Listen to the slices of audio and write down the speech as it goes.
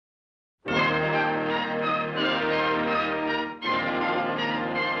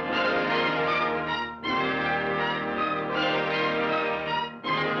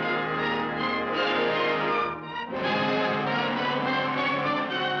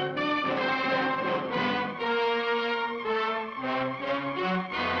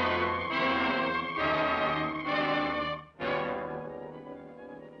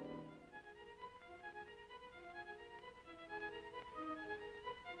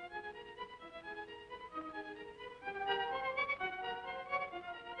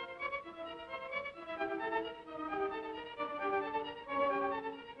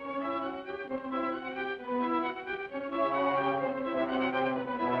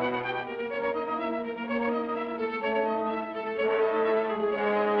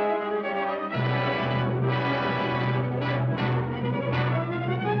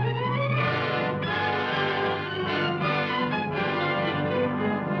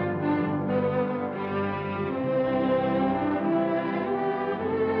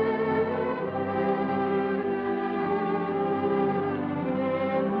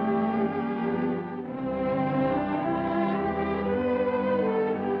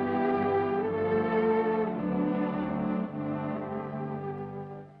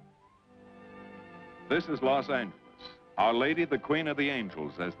This is Los Angeles. Our Lady, the Queen of the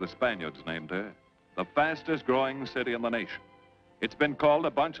Angels, as the Spaniards named her. The fastest growing city in the nation. It's been called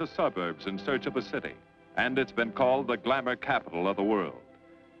a bunch of suburbs in search of a city. And it's been called the glamour capital of the world.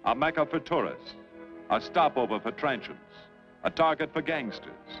 A mecca for tourists. A stopover for transients. A target for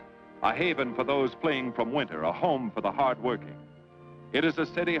gangsters. A haven for those fleeing from winter. A home for the hardworking. It is a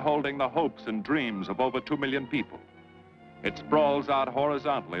city holding the hopes and dreams of over 2 million people. It sprawls out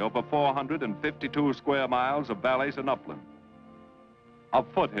horizontally over 452 square miles of valleys and upland, of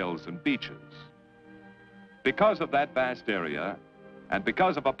foothills and beaches. Because of that vast area, and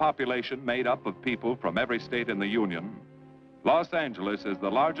because of a population made up of people from every state in the Union, Los Angeles is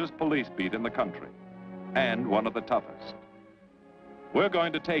the largest police beat in the country, and one of the toughest. We're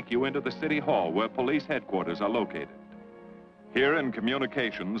going to take you into the city hall where police headquarters are located. Here in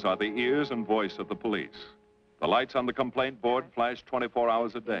communications are the ears and voice of the police. The lights on the complaint board flash 24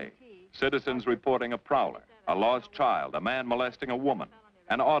 hours a day. Citizens reporting a prowler, a lost child, a man molesting a woman,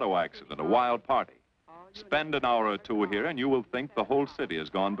 an auto accident, a wild party. Spend an hour or two here and you will think the whole city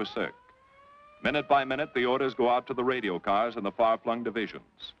has gone berserk. Minute by minute, the orders go out to the radio cars in the far-flung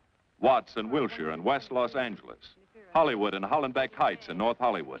divisions. Watts and Wilshire and West Los Angeles. Hollywood and Hollenbeck Heights in North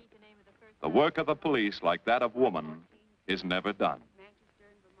Hollywood. The work of the police, like that of woman, is never done.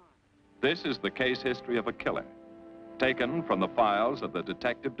 This is the case history of a killer, taken from the files of the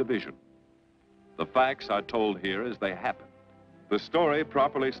Detective Division. The facts are told here as they happen. The story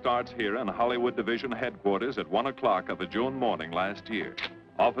properly starts here in Hollywood Division headquarters at 1 o'clock of a June morning last year.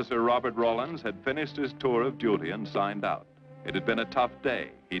 Officer Robert Rawlins had finished his tour of duty and signed out. It had been a tough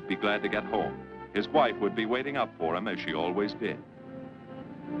day. He'd be glad to get home. His wife would be waiting up for him as she always did.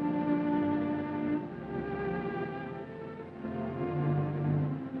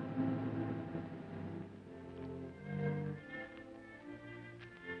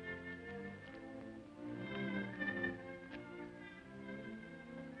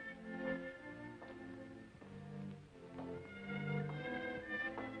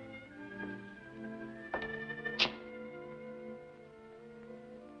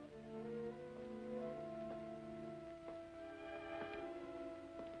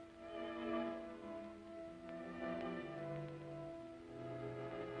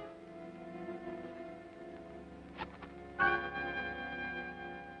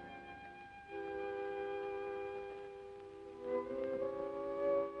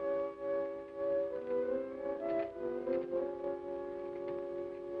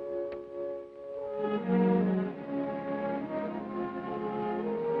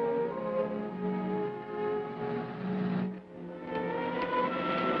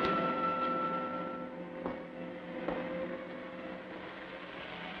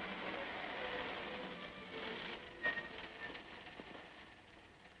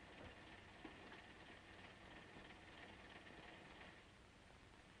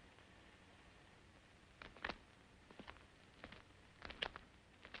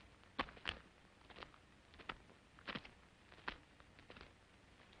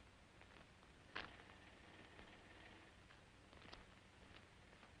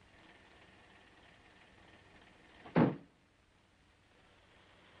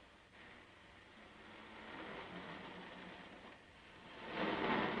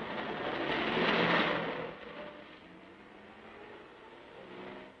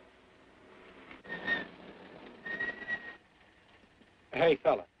 Hey,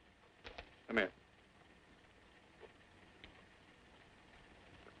 fella. Come here.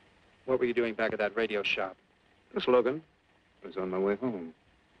 What were you doing back at that radio shop? Just looking. I was on my way home.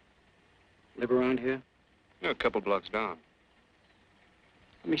 Live around here? Yeah, a couple blocks down.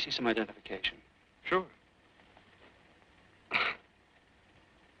 Let me see some identification. Sure.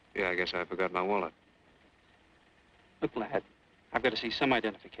 Yeah, I guess I forgot my wallet. Look, lad, I've got to see some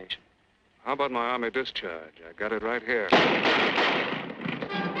identification. How about my Army discharge? I got it right here.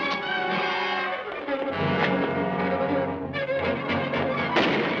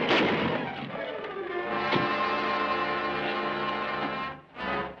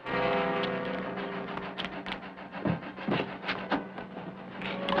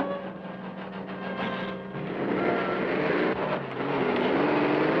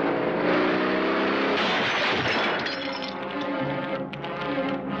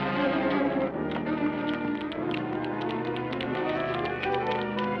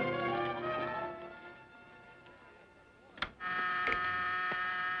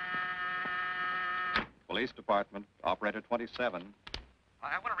 Police Department, Operator 27.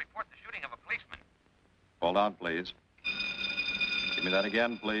 I want to report the shooting of a policeman. Hold on, please. Give me that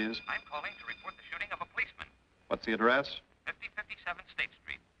again, please. I'm calling to report the shooting of a policeman. What's the address? 5057 State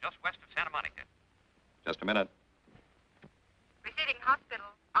Street, just west of Santa Monica. Just a minute. Receiving hospital.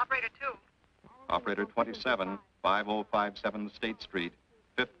 Operator 2. Operator 27, 5057 State Street,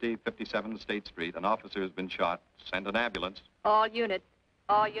 5057 State Street. An officer has been shot. Send an ambulance. All units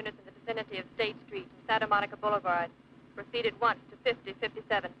in the vicinity of State Street, Santa Monica Boulevard. Proceed at once to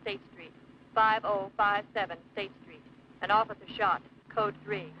 5057 State Street, 5057 State Street. An officer shot. Code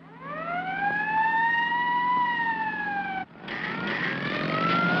 3.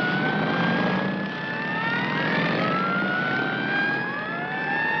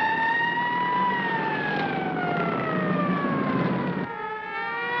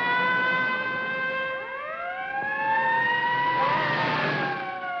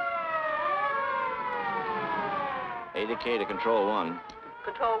 K to Control 1.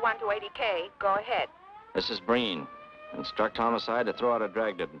 Control 1 to 80K. Go ahead. This is Breen. Instruct homicide to throw out a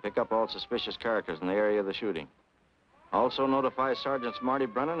dragnet and pick up all suspicious characters in the area of the shooting. Also notify Sergeants Marty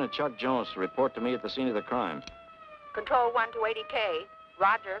Brennan and Chuck Jones to report to me at the scene of the crime. Control 1 to 80K.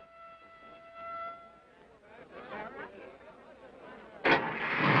 Roger.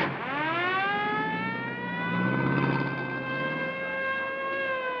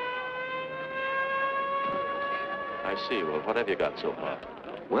 I see. Well, what have you got so far?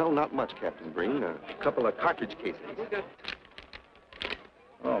 Well, not much, Captain Breen. A couple of cartridge cases.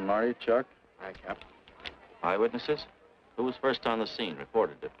 Oh, Marty, Chuck. Hi, Cap. Eyewitnesses? Who was first on the scene,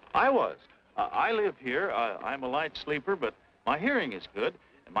 reported it? I was. I live here. I'm a light sleeper, but my hearing is good.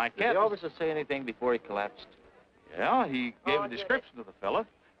 And my Did cat... the officer say anything before he collapsed? Yeah, he gave All a description of the fella.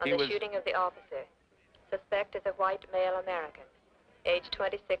 On He the was... shooting of the officer. Suspect is a white male American, age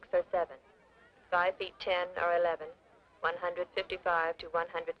 26 or 7, 5 feet 10 or 11, 155 to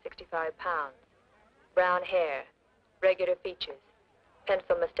 165 pounds, brown hair, regular features,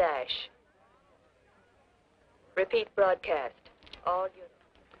 pencil mustache. Repeat broadcast. All units.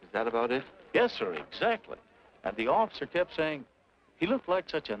 Is that about it? Yes, sir, exactly. And the officer kept saying, he looked like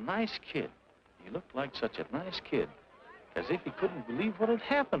such a nice kid. He looked like such a nice kid. As if he couldn't believe what had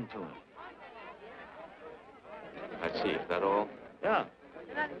happened to him. I see. Is that all? Yeah.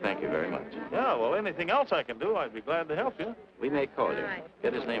 Thank you very much. Yeah, well, anything else I can do, I'd be glad to help you. We may call you.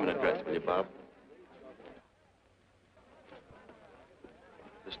 Get his name and address, will you, Bob?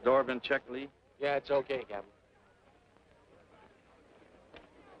 This door been checked, Lee? Yeah, it's okay, Captain.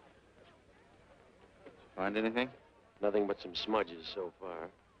 Find anything? Nothing but some smudges so far.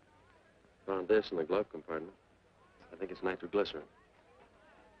 Found this in the glove compartment. I think it's nitroglycerin.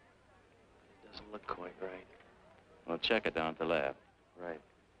 Doesn't look quite right. Well, check it down at the lab. Right.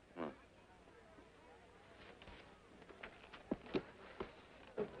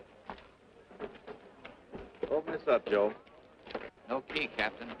 Open this up, Joe. No key,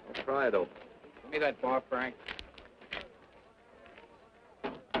 Captain. Try it open. Give me that bar, Frank.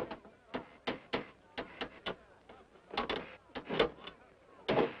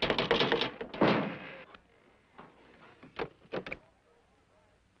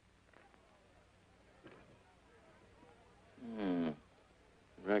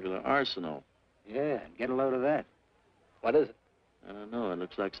 Regular arsenal. Yeah, get a load of that. What is it? I don't know. It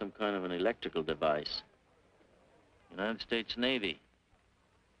looks like some kind of an electrical device. United States Navy.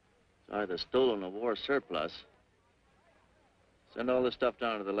 It's either stolen or war surplus. Send all this stuff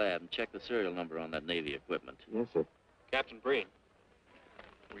down to the lab and check the serial number on that Navy equipment. Yes, sir. Captain Breen.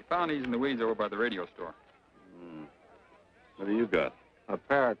 We found these in the weeds over by the radio store. What do you got? A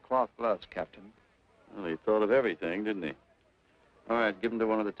pair of cloth gloves, Captain. Well, he thought of everything, didn't he? All right, give them to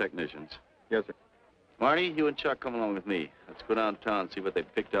one of the technicians. Yes, sir. Marty, you and Chuck come along with me. Let's go downtown and see what they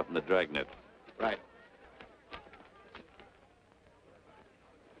picked up in the dragnet. Right.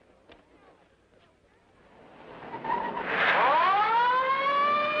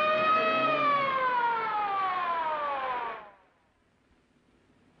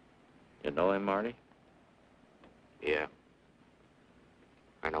 You know him, Marty? Yeah.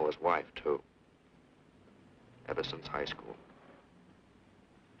 I know his wife, too. Ever since high school.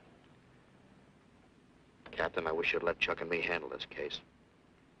 Captain, I wish you'd let Chuck and me handle this case.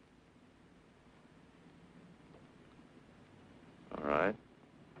 All right.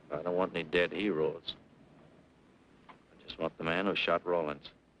 I don't want any dead heroes. I just want the man who shot Rawlins.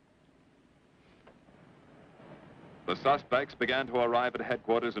 The suspects began to arrive at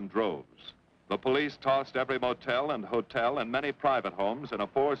headquarters in droves. The police tossed every motel and hotel and many private homes in a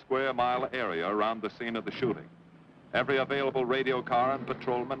 4-square-mile area around the scene of the shooting. Every available radio car and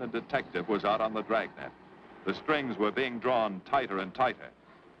patrolman and detective was out on the dragnet. The strings were being drawn tighter and tighter.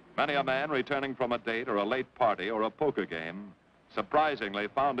 Many a man returning from a date or a late party or a poker game surprisingly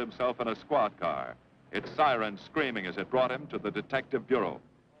found himself in a squad car, its siren screaming as it brought him to the detective bureau.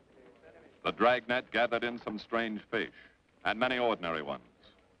 The dragnet gathered in some strange fish, and many ordinary ones.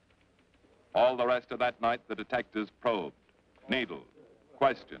 All the rest of that night, the detectives probed, needled,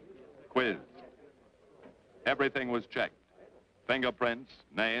 questioned, quizzed. Everything was checked. Fingerprints,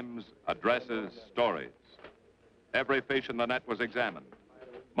 names, addresses, stories. Every fish in the net was examined.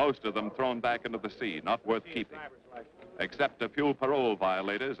 Most of them thrown back into the sea, not worth keeping. Except a few parole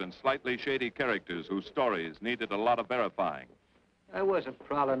violators and slightly shady characters whose stories needed a lot of verifying. I wasn't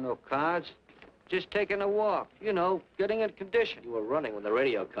prowling no cars. Just taking a walk, you know, getting in condition. You were running when the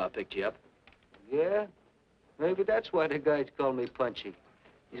radio car picked you up. Yeah? Maybe that's why the guys call me Punchy.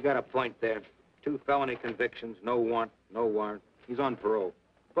 He's got a point there. 2 felony convictions, no warrant, no warrant. He's on parole.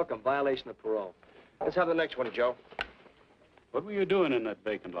 Book him, violation of parole. Let's have the next one, Joe. What were you doing in that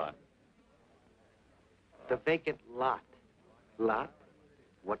vacant lot? The vacant lot. Lot?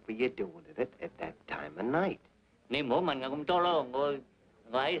 What were you doing with it at that time of night? Niệm mỗi mình cũng cho lo ngồi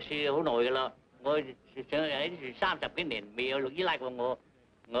ấy xì hổ nổi lo ngồi ấy 30cái年 bị lục dưới lại của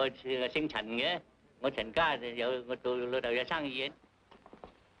ngồi sinh产嘅ngồi产假giờ ngồi tụi lừa đảo sang gì.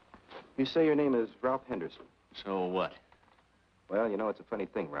 You say your name is Ralph Henderson. So what? Well, you know, it's a funny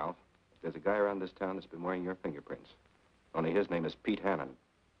thing, Ralph. There's a guy around this town that's been wearing your fingerprints. Only his name is Pete Hannon.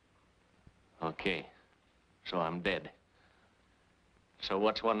 Okay. So I'm dead. So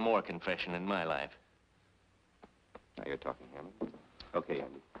what's one more confession in my life? Now you're talking, Hannon. Okay,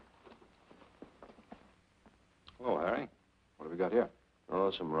 Andy. Oh, Harry. What have we got here?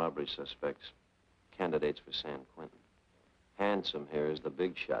 Oh, some robbery suspects. Candidates for San Quentin. Handsome here is the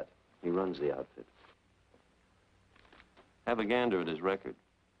big shot. He runs the outfit. Have a gander at his record.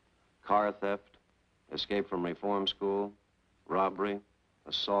 Car theft, escape from reform school, robbery,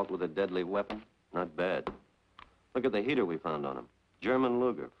 assault with a deadly weapon. Not bad. Look at the heater we found on him. German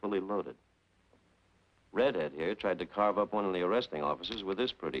Luger, fully loaded. Redhead here tried to carve up one of the arresting officers with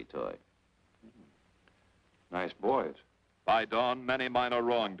this pretty toy. Nice boys. By dawn, many minor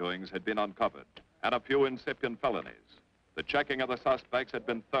wrongdoings had been uncovered, and a few incipient felonies. The checking of the suspects had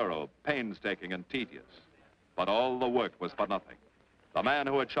been thorough, painstaking, and tedious. But all the work was for nothing. The man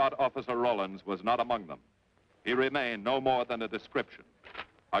who had shot Officer Rollins was not among them. He remained no more than a description,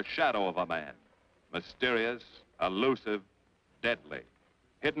 a shadow of a man, mysterious, elusive, deadly,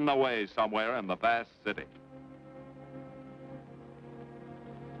 hidden away somewhere in the vast city.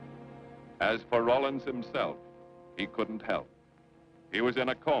 As for Rollins himself, he couldn't help. He was in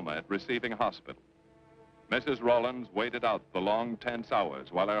a coma at receiving hospital. Mrs. Rollins waited out the long, tense hours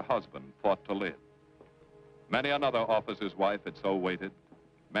while her husband fought to live. Many another officer's wife had so waited.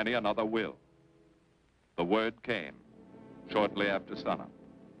 Many another will. The word came shortly after sunup.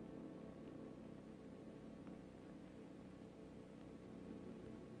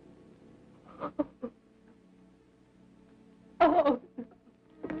 Oh.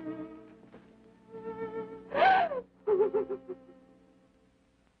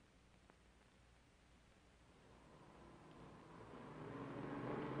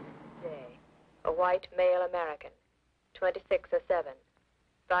 A white male American, 26 or 7,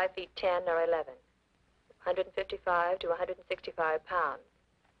 5 feet 10 or 11, 155 to 165 pounds,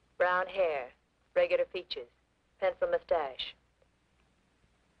 brown hair, regular features, pencil mustache.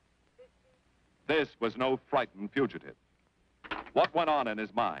 This was no frightened fugitive. What went on in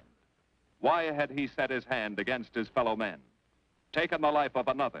his mind? Why had he set his hand against his fellow men, taken the life of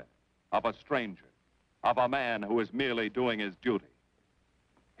another, of a stranger, of a man who was merely doing his duty?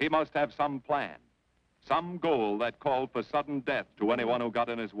 He must have some plan, some goal that called for sudden death to anyone who got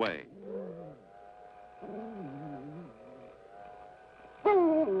in his way.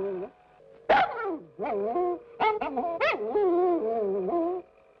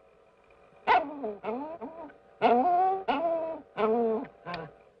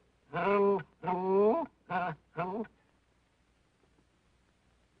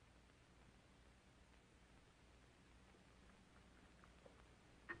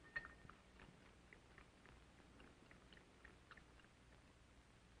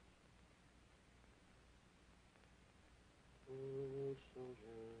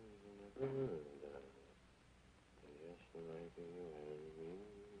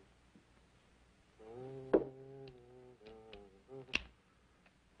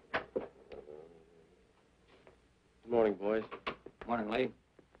 Good morning, boys. Morning, Lee.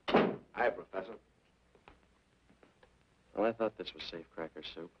 Hi, Professor. Well, I thought this was safe cracker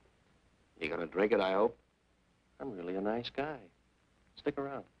soup. You gonna drink it, I hope? I'm really a nice guy. Stick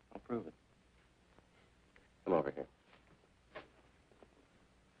around. I'll prove it. Come over here.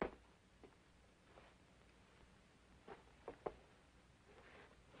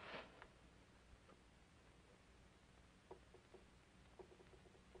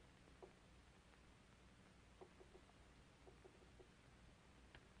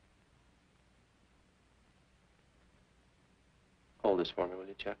 Hold this for me, will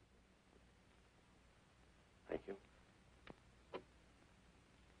you, Chuck? Thank you.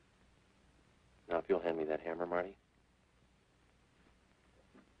 Now, if you'll hand me that hammer, Marty.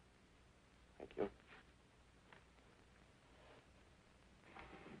 Thank you.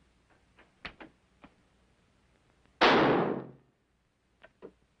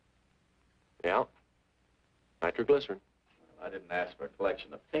 Yeah. Nitroglycerin. I didn't ask for a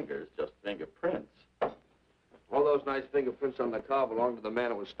collection of fingers, just fingerprints. All those nice fingerprints on the car belong to the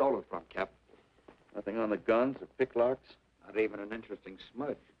man it was stolen from, Cap. Nothing on the guns or picklocks? Not even an interesting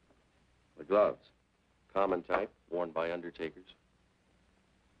smudge. The gloves? Common type, worn by undertakers.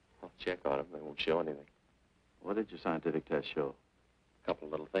 I'll check on them. They won't show anything. What did your scientific test show? A couple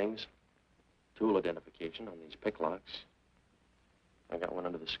of little things. Tool identification on these picklocks. I got one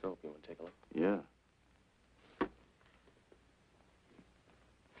under the scope. You want to take a look? Yeah.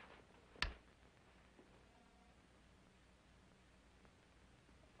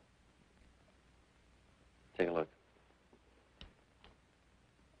 Take a look.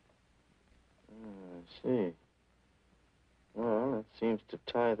 I see. Well, it seems to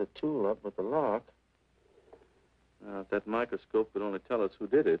tie the tool up with the lock. Now, if that microscope could only tell us who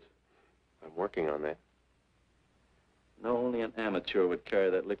did it. I'm working on that. No, only an amateur would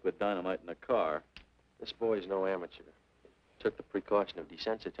carry that liquid dynamite in a car. This boy's no amateur. Took the precaution of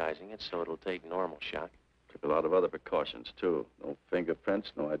desensitizing it so it'll take normal shock. Took a lot of other precautions, too. No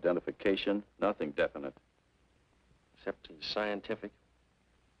fingerprints, no identification, nothing definite. Except he's scientific.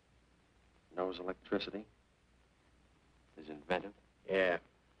 Knows electricity. Is inventive. Yeah.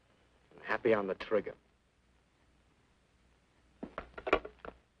 I'm happy on the trigger.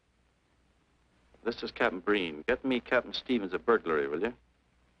 This is Captain Breen. Get me Captain Stevens a burglary, will you?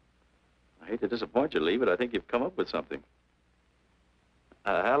 I hate to disappoint you, Lee, but I think you've come up with something.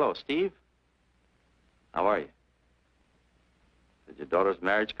 Hello, Steve. How are you? Did your daughter's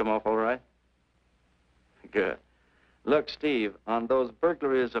marriage come off all right? Good. Look, Steve, on those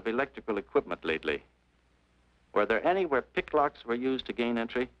burglaries of electrical equipment lately, were there any where picklocks were used to gain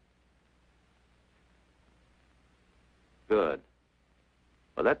entry? Good.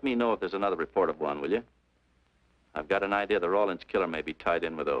 Well, let me know if there's another report of one, will you? I've got an idea the Rawlins killer may be tied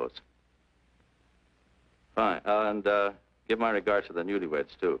in with those. Fine. And give my regards to the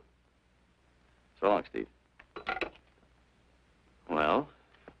newlyweds, too. So long, Steve. Well,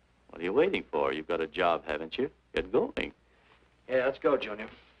 what are you waiting for? You've got a job, haven't you? Get going. Yeah, let's go, Junior.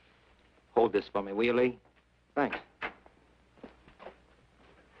 Hold this for me, will you, Lee? Thanks.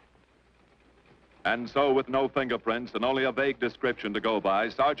 And so, with no fingerprints and only a vague description to go by,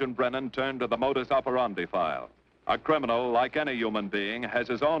 Sergeant Brennan turned to the modus operandi file. A criminal, like any human being, has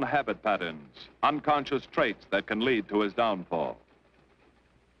his own habit patterns, unconscious traits that can lead to his downfall.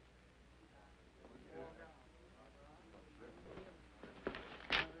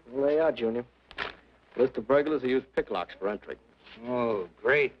 Well, there you are, Junior. List of burglars who use picklocks for entry. Oh,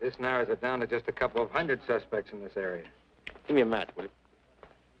 great. This narrows it down to just a couple of hundred suspects in this area. Give me a match, will you?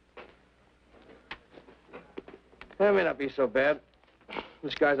 That may not be so bad.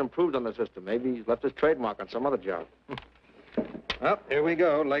 This guy's improved on the system. Maybe he's left his trademark on some other job. Well, here we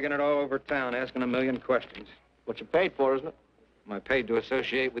go, legging it all over town, asking a million questions. What you paid for, isn't it? Am I paid to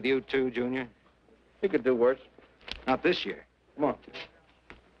associate with you, too, Junior? You could do worse. Not this year. Come on.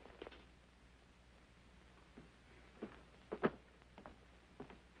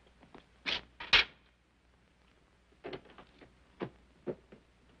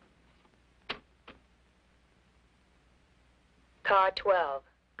 Car 12,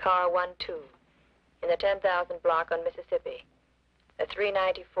 car 12, in the 10,000 block on Mississippi. A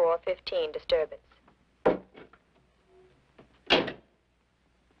 394-15 disturbance.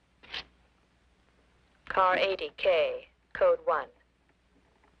 Car 80K, code 1.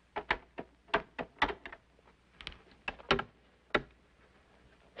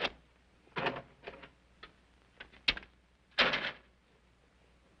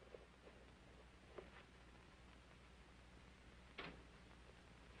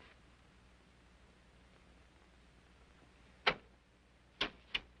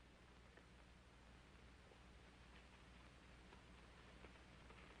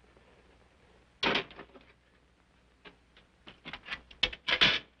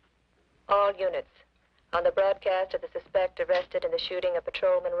 All units, on the broadcast of the suspect arrested in the shooting of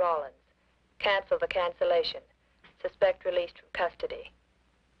Patrolman Rawlins. Cancel the cancellation. Suspect released from custody.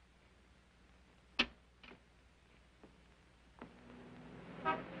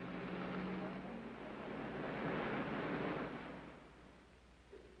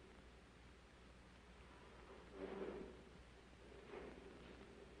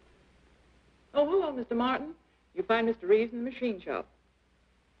 Oh, hello, Mr. Martin. You find Mr. Reeves in the machine shop.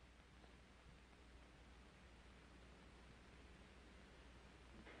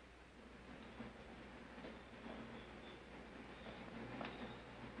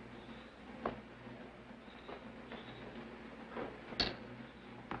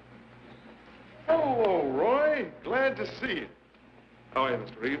 Hello, Roy. Glad to see you. How are you,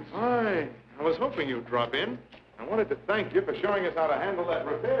 Mr. Reeves? Hi. I was hoping you'd drop in. I wanted to thank you for showing us how to handle that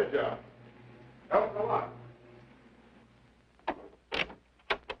repair job. Helped a lot.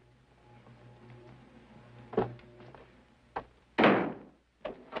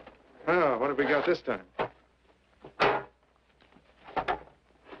 Oh, what have we got this time?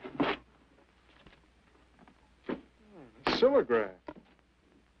 Silograph.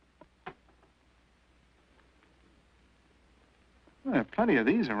 Well, there are plenty of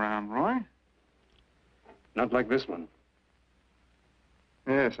these around, Roy. Not like this one.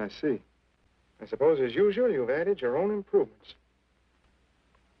 Yes, I see. I suppose, as usual, you've added your own improvements.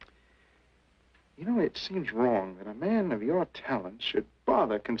 You know, it seems wrong that a man of your talents should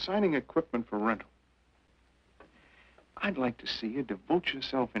bother consigning equipment for rental. I'd like to see you devote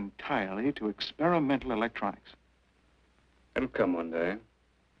yourself entirely to experimental electronics. It'll come one day.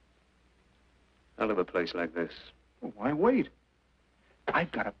 I'll have a place like this. Well, why wait?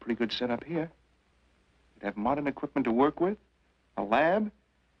 I've got a pretty good setup here. You'd have modern equipment to work with, a lab,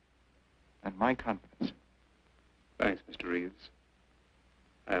 and my confidence. Thanks, Mr. Reeves.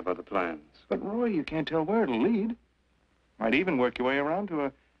 I have other plans. But, Roy, you can't tell where it'll lead. Might even work your way around to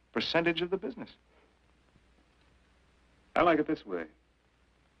a percentage of the business. I like it this way.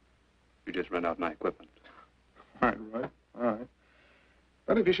 You just rent out my equipment. All right. All right.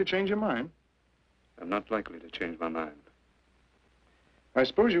 But if you should change your mind... I'm not likely to change my mind. I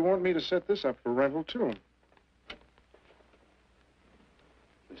suppose you want me to set this up for rental, too.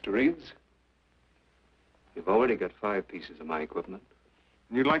 Mr. Reeves, you've already got 5 pieces of my equipment.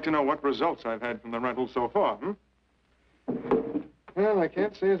 And you'd like to know what results I've had from the rental so far, Well, I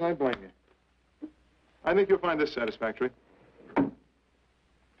can't say as I blame you. I think you'll find this satisfactory.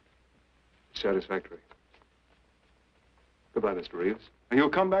 Satisfactory. Goodbye, Mr. Reeves. And you'll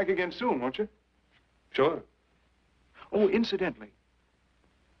come back again soon, won't you? Sure. Oh, incidentally,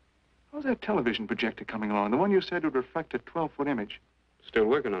 how's that television projector coming along? The one you said would reflect a 12-foot image. Still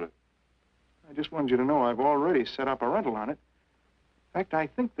working on it. I just wanted you to know I've already set up a rental on it. In fact, I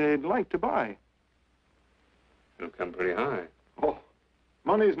think they'd like to buy. It'll come pretty high. Oh,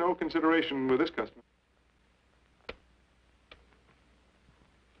 money's no consideration with this customer.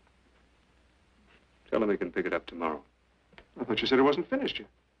 Tell him he can pick it up tomorrow. I thought you said it wasn't finished yet.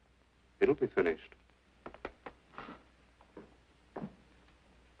 It'll be finished.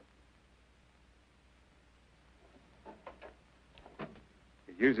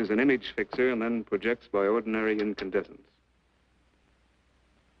 It uses an image fixer and then projects by ordinary incandescence.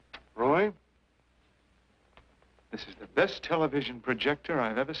 Roy, this is the best television projector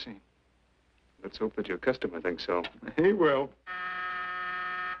I've ever seen. Let's hope that your customer thinks so. He will.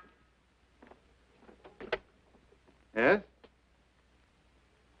 Yes?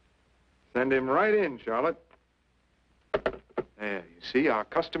 Send him right in, Charlotte. There, you see, our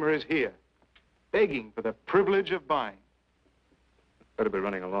customer is here, begging for the privilege of buying. Better be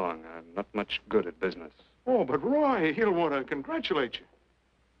running along. I'm not much good at business. Oh, but Roy, he'll want to congratulate you.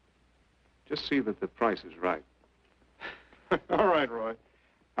 Just see that the price is right. All right, Roy.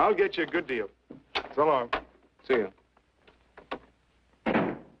 I'll get you a good deal. So long. See ya.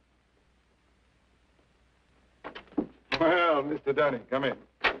 Well, Mr. Dunning, come in.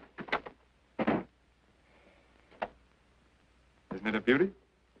 Isn't it a beauty?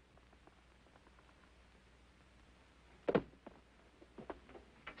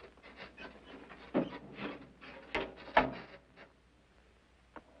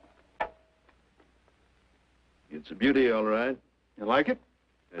 It's a beauty, all right. You like it?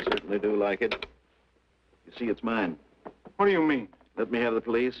 I certainly do like it. You see, it's mine. What do you mean? Let me have the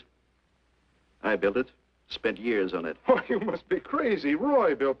police. I built it. Spent years on it. Oh, you must be crazy.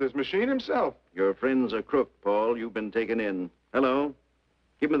 Roy built this machine himself. Your friend's a crook, Paul. You've been taken in. Hello?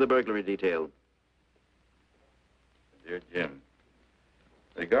 Give me the burglary detail. Dear Jim,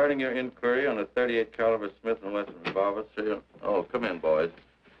 regarding your inquiry on a .38 caliber Smith & Wesson revolver, serial... Oh, come in, boys.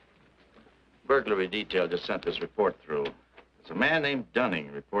 Burglary detail just sent this report through. It's a man named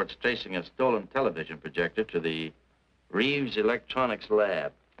Dunning reports tracing a stolen television projector to the Reeves Electronics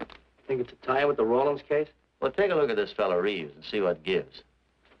Lab. Think it's a tie with the Rawlins case? Well, take a look at this fellow Reeves and see what gives.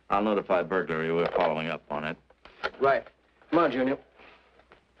 I'll notify burglary. We're following up on it. Right. Come on, Junior.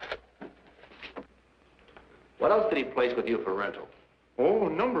 What else did he place with you for rental? Oh, a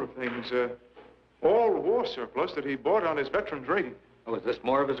number of things. All war surplus that he bought on his veterans rating. Oh, is this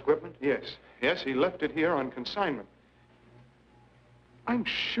more of his equipment? Yes. Yes, he left it here on consignment. I'm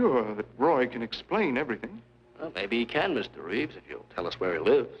sure that Roy can explain everything. Well, maybe he can, Mr. Reeves, if you'll tell us where he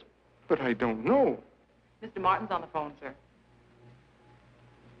lives. But I don't know. Mr. Martin's on the phone, sir.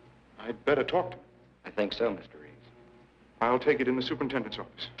 I'd better talk to him. I think so, Mr. Reeves. I'll take it in the superintendent's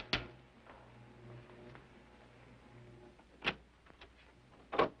office.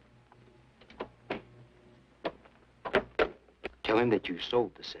 Tell him that you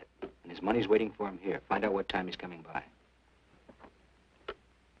sold the set, and his money's waiting for him here. Find out what time he's coming by.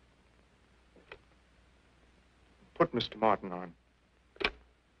 Put Mr. Martin on.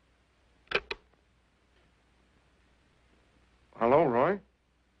 Hello, Roy?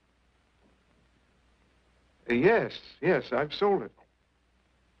 Yes, I've sold it.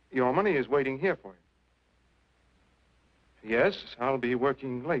 Your money is waiting here for you. Yes, I'll be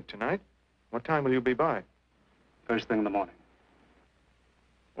working late tonight. What time will you be by? First thing in the morning.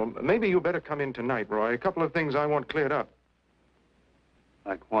 Well, maybe you better come in tonight, Roy. A couple of things I want cleared up.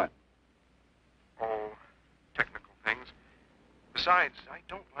 Like what? Oh, technical things. Besides, I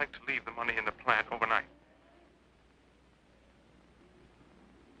don't like to leave the money in the plant overnight.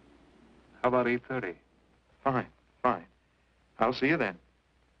 How about 8:30? Fine. I'll see you then.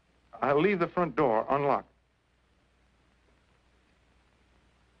 I'll leave the front door unlocked.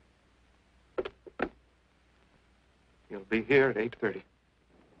 You'll be here at 8:30.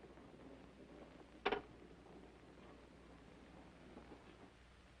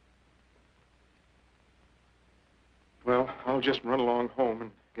 Well, I'll just run along home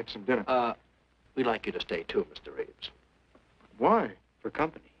and get some dinner. We'd like you to stay too, Mr. Reeves. Why? For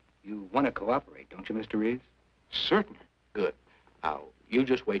company. You want to cooperate, don't you, Mr. Reeves? Certainly. Good. Now, you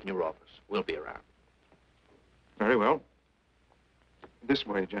just wait in your office. We'll be around. Very well. This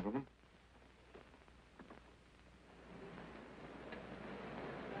way, gentlemen.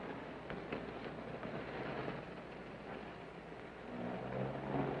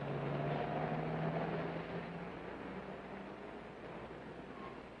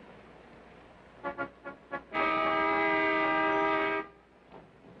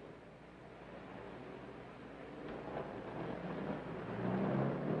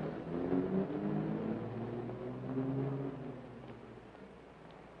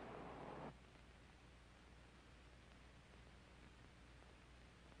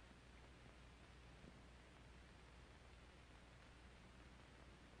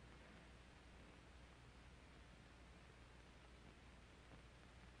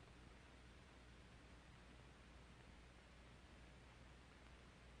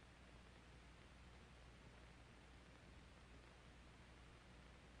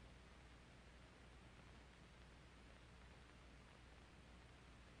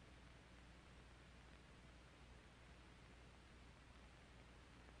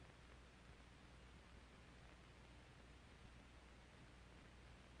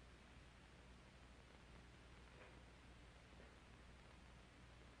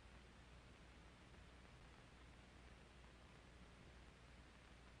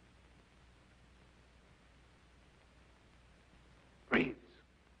 Reeves. Is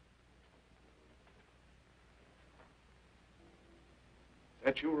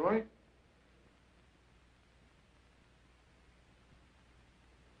that you, Roy?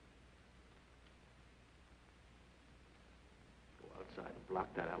 Go outside and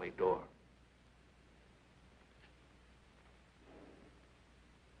block that alley door.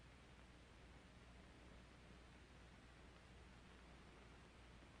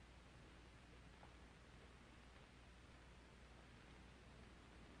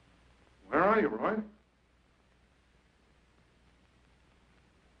 Where are you, Roy?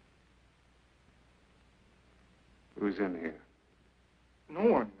 Who's in here? No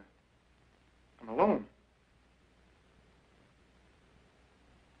one. I'm alone.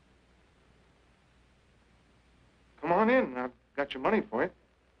 Come on in. I've got your money for you.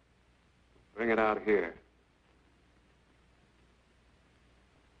 Bring it out here.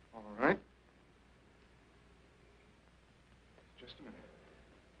 All right. Just a minute.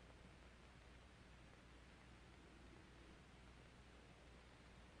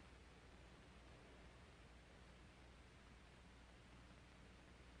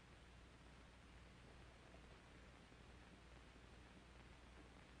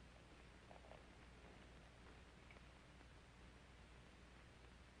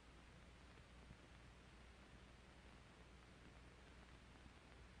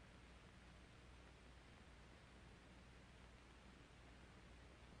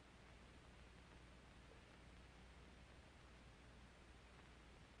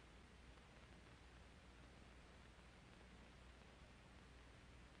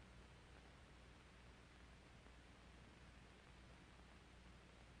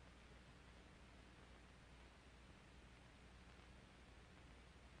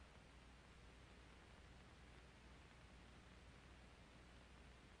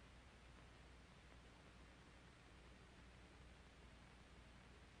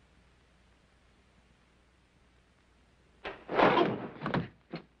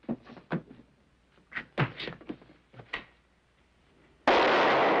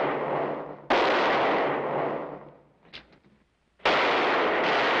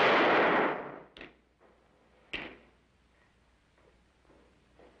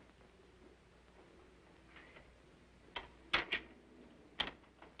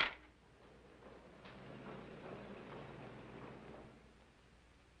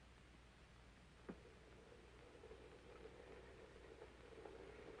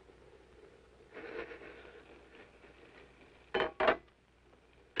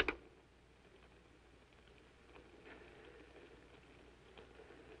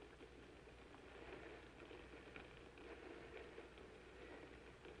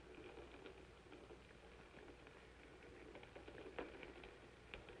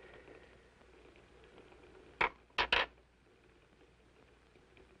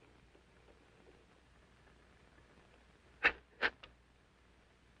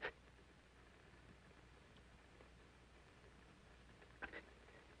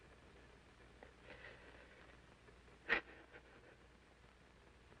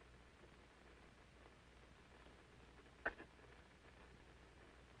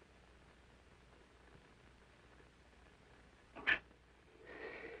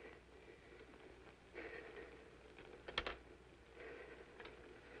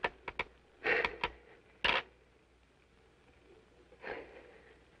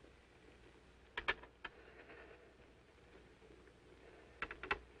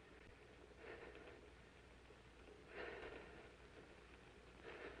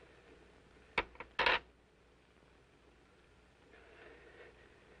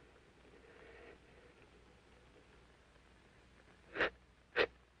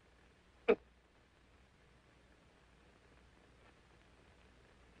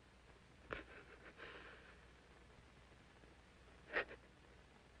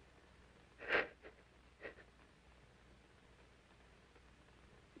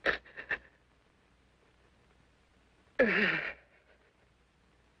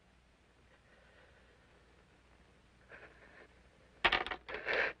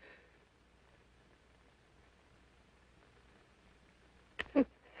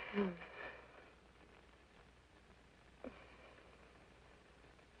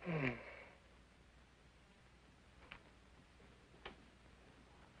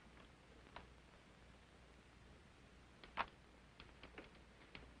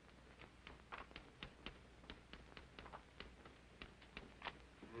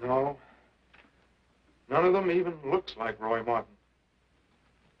 No. None of them even looks like Roy Martin.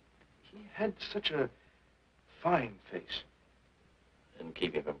 He had such a fine face. Didn't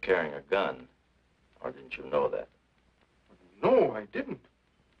keep him from carrying a gun. Or didn't you know that? No, I didn't.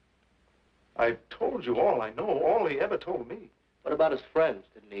 I've told you all I know, all he ever told me. What about his friends?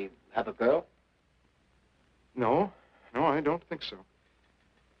 Didn't he have a girl? No, I don't think so.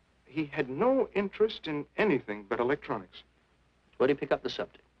 He had no interest in anything but electronics. Where did he pick up the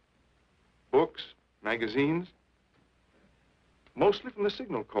subject? Books, magazines. Mostly from the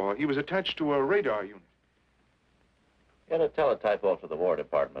Signal Corps. He was attached to a radar unit. Get a teletype off to the War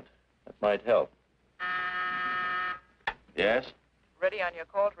Department. That might help. Yes? Ready on your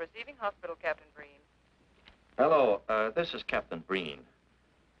call to receiving hospital, Captain Breen. Hello, this is Captain Breen.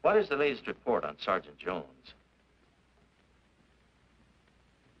 What is the latest report on Sergeant Jones?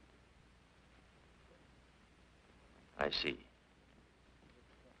 I see.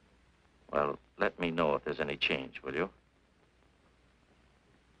 Well, let me know if there's any change, will you?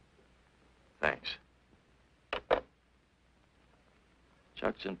 Thanks.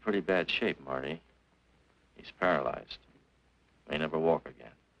 Chuck's in pretty bad shape, Marty. He's paralyzed. May never walk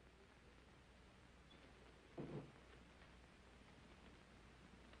again.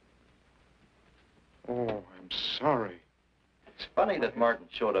 Oh, I'm sorry. It's funny that Martin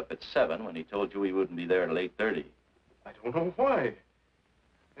showed up at 7 when he told you he wouldn't be there till 8:30. I don't know why.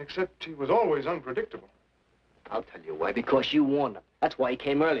 Except he was always unpredictable. I'll tell you why. Because you warned him. That's why he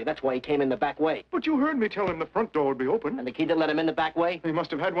came early. That's why he came in the back way. But you heard me tell him the front door would be open. And the key to let him in the back way? He must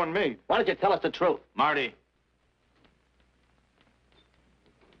have had one made. Why don't you tell us the truth? Marty.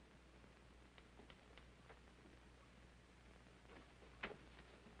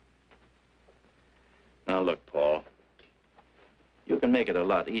 Now, look, Paul. You can make it a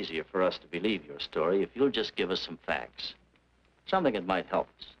lot easier for us to believe your story if you'll just give us some facts. Something that might help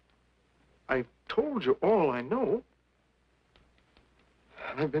us. I've told you all I know.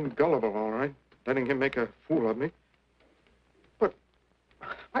 I've been gullible, all right, letting him make a fool of me. But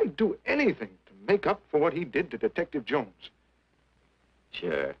I'd do anything to make up for what he did to Detective Jones.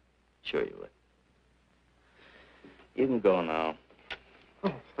 Sure you would. You can go now.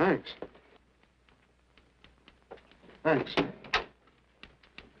 Oh, thanks. Thanks.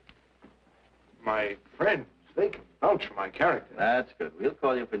 My friends, they can vouch for my character. That's good. We'll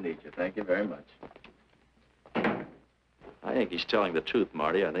call you if we need you. Thank you very much. I think he's telling the truth,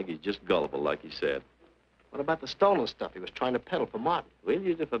 Marty. I think he's just gullible, like he said. What about the stolen stuff he was trying to peddle for Martin? We'll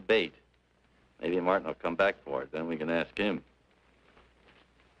use it for bait. Maybe Martin will come back for it. Then we can ask him.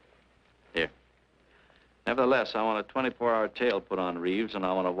 Here. Nevertheless, I want a 24-hour tail put on Reeves, and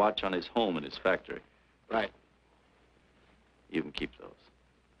I want a watch on his home and his factory. Right. You can keep those.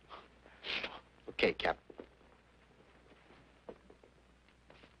 Okay, Captain.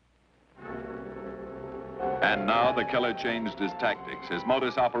 And now the killer changed his tactics, his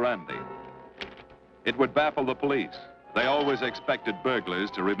modus operandi. It would baffle the police. They always expected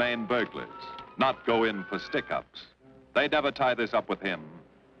burglars to remain burglars, not go in for stick-ups. They'd never tie this up with him.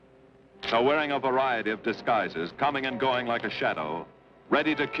 So wearing a variety of disguises, coming and going like a shadow,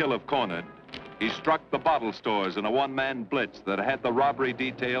 ready to kill if cornered, he struck the bottle stores in a one-man blitz that had the robbery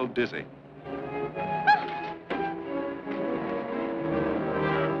detail dizzy.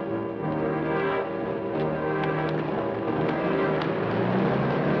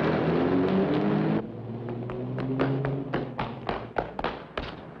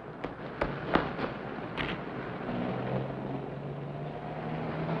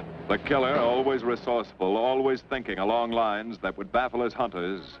 The killer, always resourceful, always thinking along lines that would baffle his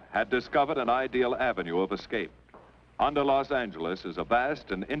hunters, had discovered an ideal avenue of escape. Under Los Angeles is a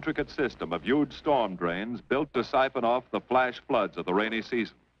vast and intricate system of huge storm drains built to siphon off the flash floods of the rainy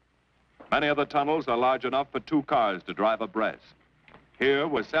season. Many of the tunnels are large enough for 2 cars to drive abreast. Here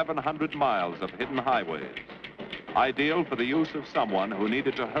were 700 miles of hidden highways, ideal for the use of someone who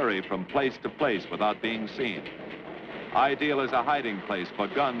needed to hurry from place to place without being seen. Ideal as a hiding place for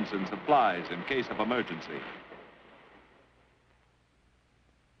guns and supplies in case of emergency.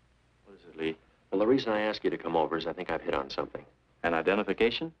 What is it, Lee? Well, the reason I asked you to come over is I think I've hit on something. An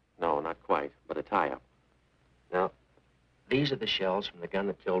identification? No, not quite, but a tie-up. Now, These are the shells from the gun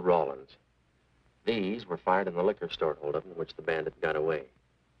that killed Rawlins. These were fired in the liquor store holdup in which the bandit got away.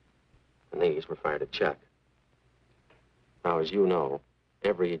 And these were fired at Chuck. Now, as you know,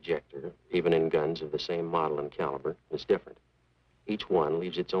 every ejector, even in guns of the same model and caliber, is different. Each one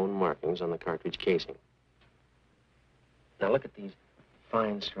leaves its own markings on the cartridge casing. Now, look at these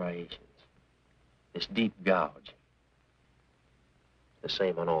fine striations. This deep gouge. The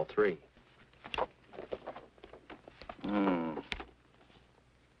same on all three. In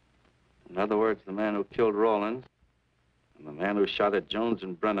other words, the man who killed Rawlins and the man who shot at Jones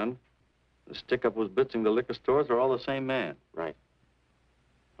and Brennan, the stick-up who's blitzing the liquor stores are all the same man. Right.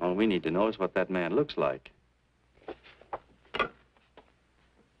 All we need to know is what that man looks like.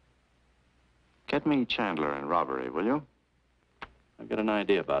 Get me Chandler in robbery, will you? I've got an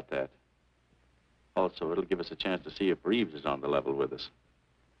idea about that. Also, it'll give us a chance to see if Reeves is on the level with us.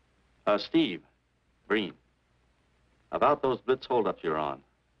 Steve, Breen, about those blitz holdups you're on.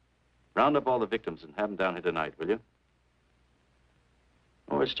 Round up all the victims and have them down here tonight, will you?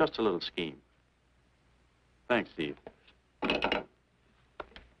 Oh, it's just a little scheme. Thanks, Steve.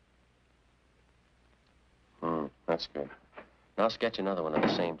 That's good. Now sketch another one of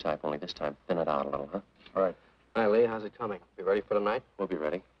the same type, only this time thin it out a little, huh? All right. Hi, Lee. How's it coming? Be ready for tonight? We'll be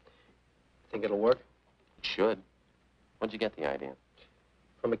ready. Think it'll work? It should. When'd you get the idea?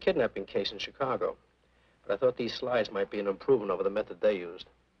 From a kidnapping case in Chicago. But I thought these slides might be an improvement over the method they used.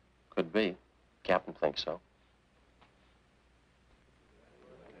 Could be. Captain thinks so.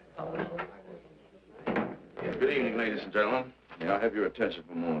 Good evening, ladies and gentlemen. May I have your attention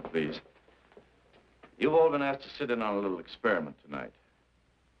for a moment, please? You've all been asked to sit in on a little experiment tonight.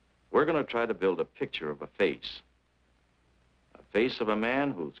 We're going to try to build a picture of a face. A face of a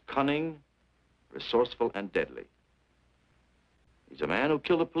man who's cunning, resourceful, and deadly. He's a man who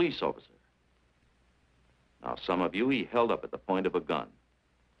killed a police officer. Now, some of you he held up at the point of a gun.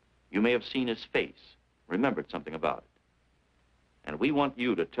 You may have seen his face, remembered something about it. And we want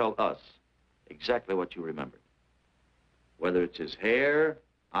you to tell us exactly what you remembered. Whether it's his hair,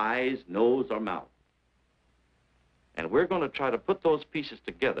 eyes, nose, or mouth. And we're going to try to put those pieces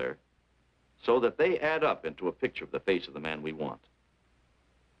together so that they add up into a picture of the face of the man we want.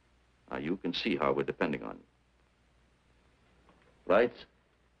 Now, you can see how we're depending on you. Right?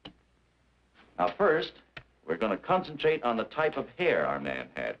 Now, first, we're going to concentrate on the type of hair our man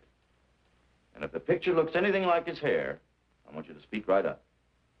had. And if the picture looks anything like his hair, I want you to speak right up.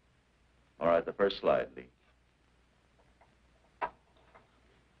 All right, the first slide, Lee.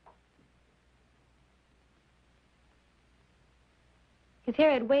 His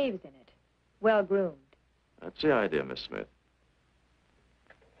hair had waves in it, well groomed. That's the idea, Miss Smith.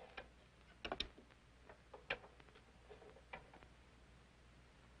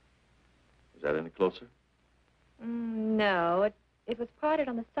 Is that any closer? No, it was parted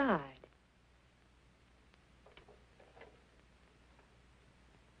on the side.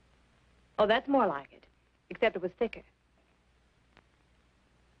 Oh, that's more like it, except it was thicker.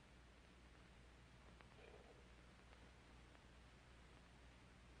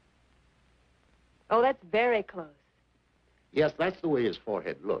 Oh, that's very close. Yes, that's the way his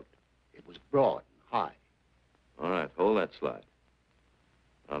forehead looked. It was broad and high. All right, hold that slide.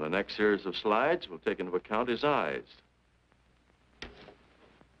 On the next series of slides, we'll take into account his eyes.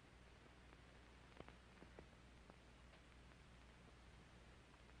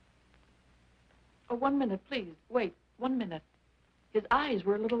 Oh, 1 minute, please. Wait, 1 minute. His eyes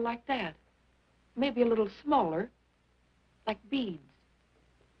were a little like that. Maybe a little smaller, like beads.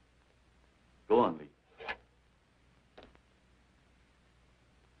 Go on, Lee.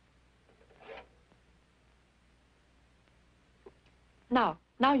 Now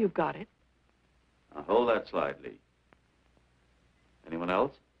you've got it. Now, hold that slide, Lee. Anyone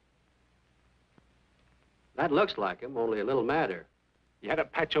else? That looks like him, only a little madder. He had a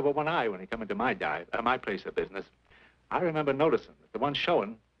patch over one eye when he come into my my place of business. I remember noticing that the one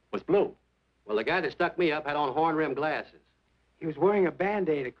showing was blue. Well, the guy that stuck me up had on horn-rimmed glasses. He was wearing a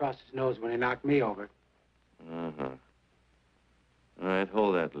Band-Aid across his nose when he knocked me over. Uh-huh. All right,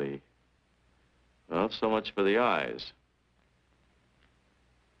 hold that, Lee. Well, so much for the eyes.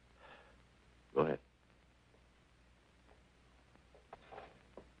 Go ahead.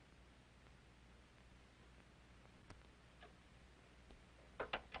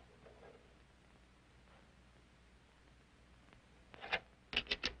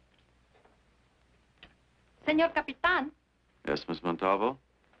 Señor Capitán. Yes, Miss Montalvo?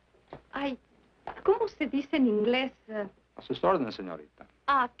 Ay, ¿cómo se dice en inglés? A sus órdenes, señorita.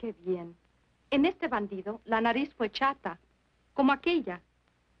 Ah, qué bien. En este bandido, la nariz fue chata, como aquella,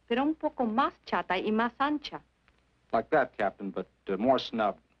 pero un poco más chata y más ancha. Like that, Captain, but more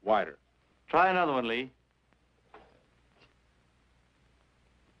snubbed, wider. Try another one, Lee.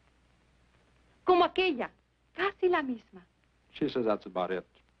 Como aquella. Casi la misma. She says that's about it.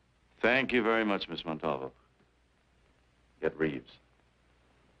 Thank you very much, Miss Montalvo. Get Reeves.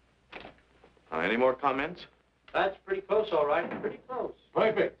 Any more comments? That's pretty close, all right. Pretty close.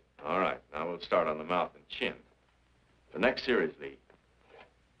 Perfect. All right, now we'll start on the mouth and chin. The next series, Lee.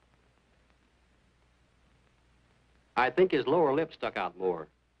 I think his lower lip stuck out more.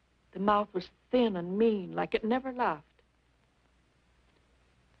 The mouth was thin and mean, like it never laughed.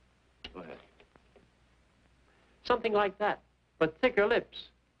 Go ahead. Something like that, but thicker lips.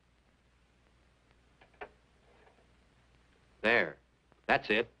 There. That's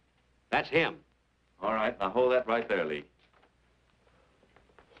it. That's him. All right, now hold that right there, Lee.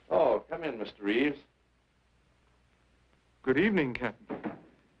 Oh, come in, Mr. Reeves. Good evening, Captain. Did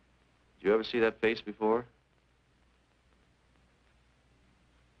you ever see that face before?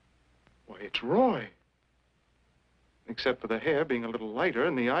 Why, it's Roy. Except for the hair being a little lighter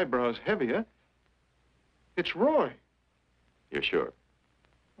and the eyebrows heavier, it's Roy. You're sure?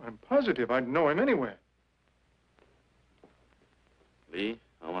 I'm positive I'd know him anywhere. Lee,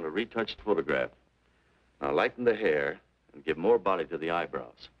 I want a retouched photograph. Now lighten the hair and give more body to the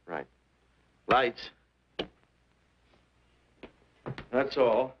eyebrows. Right. Lights. That's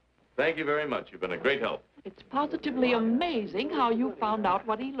all. Thank you very much. You've been a great help. It's positively amazing how you found out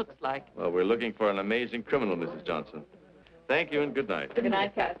what he looks like. Well, we're looking for an amazing criminal, Mrs. Johnson. Thank you and good night. Good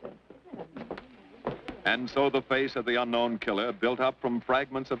night, Captain. And so the face of the unknown killer, built up from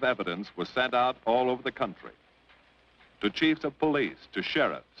fragments of evidence, was sent out all over the country. To chiefs of police, to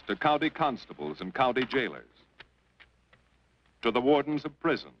sheriffs, to county constables and county jailers, to the wardens of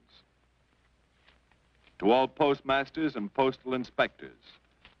prisons, to all postmasters and postal inspectors,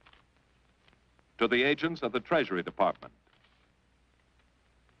 to the agents of the Treasury Department,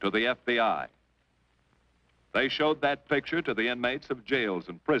 to the FBI. They showed that picture to the inmates of jails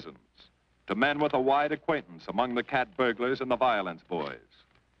and prisons, to men with a wide acquaintance among the cat burglars and the violence boys.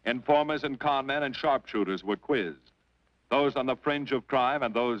 Informers and conmen and sharpshooters were quizzed, those on the fringe of crime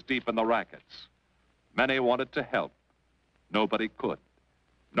and those deep in the rackets. Many wanted to help. Nobody could.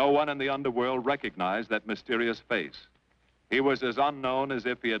 No one in the underworld recognized that mysterious face. He was as unknown as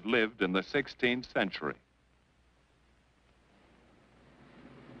if he had lived in the 16th century.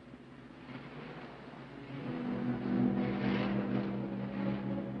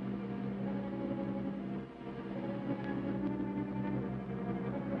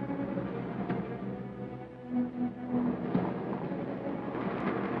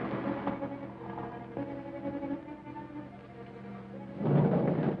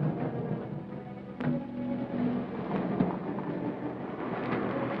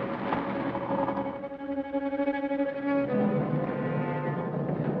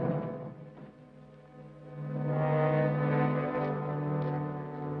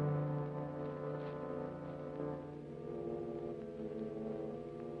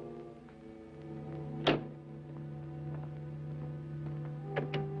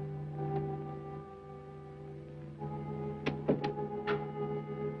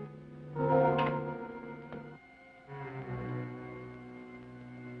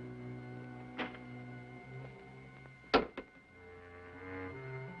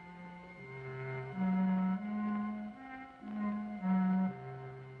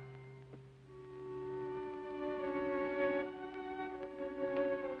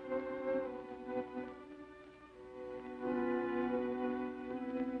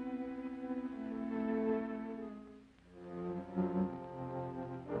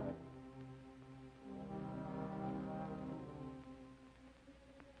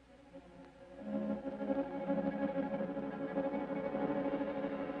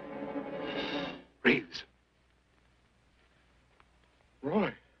 Reeves.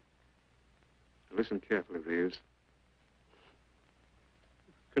 Roy. Listen carefully, Reeves.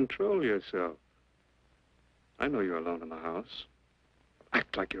 Control yourself. I know you're alone in the house.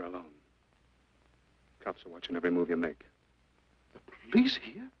 Act like you're alone. Cops are watching every move you make. The police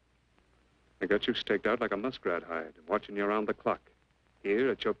here? They got you staked out like a muskrat hide, watching you around the clock. Here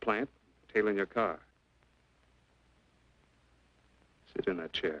at your plant, tailing your car. Sit in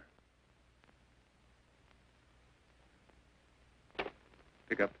that chair.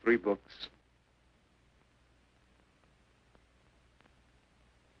 Pick up 3 books.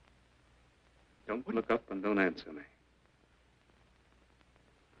 Don't look up and don't answer me.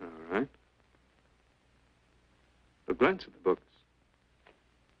 All right. But glance at the books.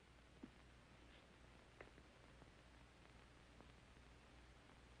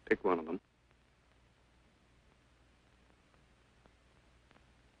 Pick one of them.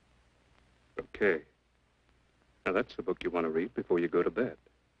 Okay. Now, that's the book you want to read before you go to bed.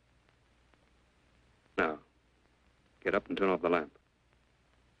 Now, get up and turn off the lamp.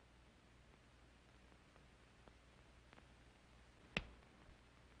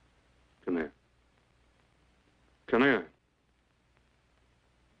 Come here. Come here.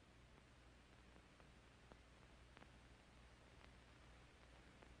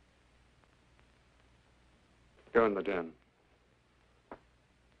 Go in the den.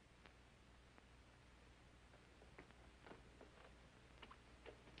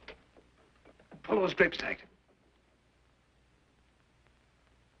 Pull those drapes tight.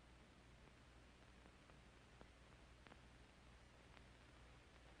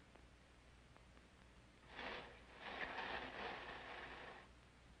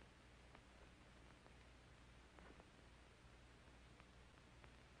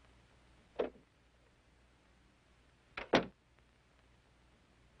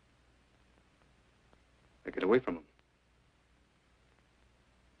 Now get away from him.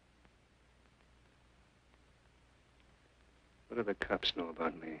 What do the cops know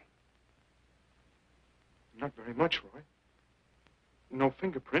about me? Not very much, Roy. No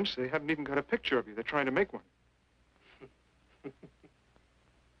fingerprints. They haven't even got a picture of you. They're trying to make one.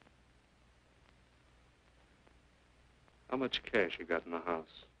 How much cash you got in the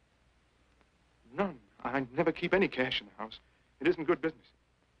house? None. I never keep any cash in the house. It isn't good business.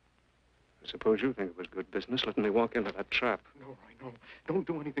 I suppose you think it was good business letting me walk into that trap. No, Roy, no. Don't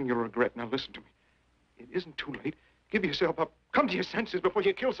do anything you'll regret. Now, listen to me. It isn't too late. Give yourself up. Come to your senses before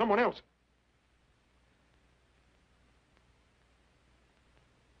you kill someone else.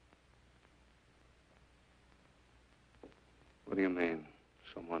 What do you mean,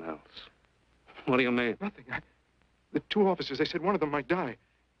 someone else? What do you mean? Nothing. The two officers, they said one of them might die.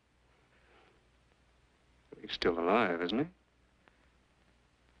 He's still alive, isn't he?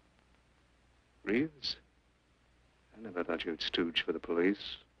 Reeves? I never thought you'd stooge for the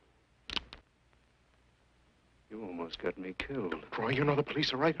police. You almost got me killed. Roy, you know the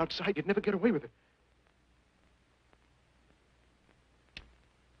police are right outside. You'd never get away with it.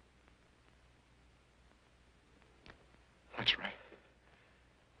 That's right.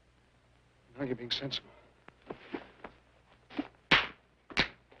 Now you're being sensible.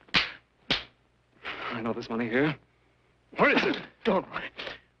 I know there's money here. Where is it? Don't, Roy.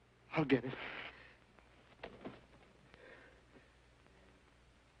 I'll get it.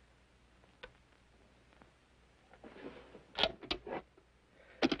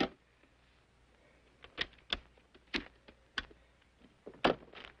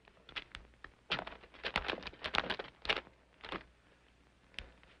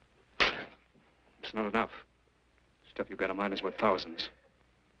 It's not enough. Stuff you got in mind is worth thousands.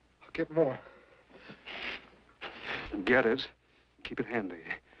 I'll get more. Get it. Keep it handy.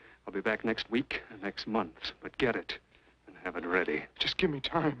 I'll be back next week, next month. But get it and have it ready. Just give me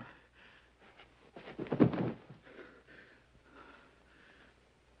time.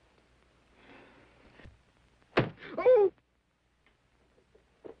 Oh!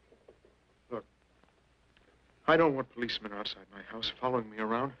 Look, I don't want policemen outside my house following me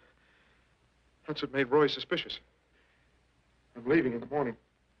around. That's what made Roy suspicious. I'm leaving in the morning.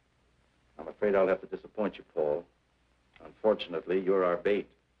 I'm afraid I'll have to disappoint you, Paul. Unfortunately, you're our bait.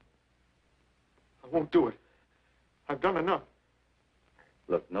 I won't do it. I've done enough.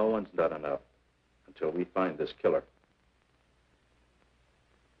 Look, no one's done enough until we find this killer.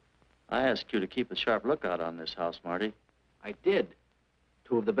 I asked you to keep a sharp lookout on this house, Marty. I did.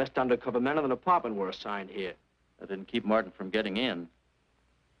 Two of the best undercover men in the department were assigned here. That didn't keep Martin from getting in.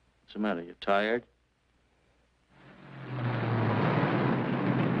 What's the matter? You tired?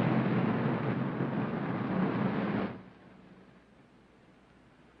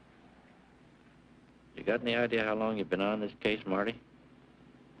 You got any idea how long you've been on this case, Marty?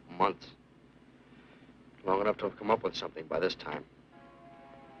 Months. Long enough to have come up with something by this time.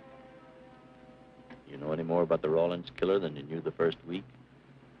 You know any more about the Rawlins killer than you knew the first week?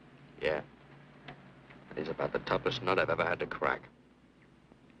 Yeah. He's about the toughest nut I've ever had to crack.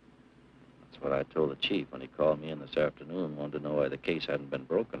 That's what I told the chief when he called me in this afternoon, wanted to know why the case hadn't been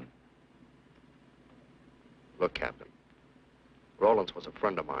broken. Look, Captain. Rawlins was a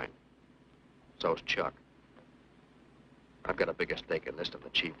friend of mine. So's Chuck. I've got a bigger stake in this than the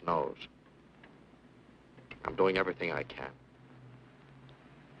chief knows. I'm doing everything I can.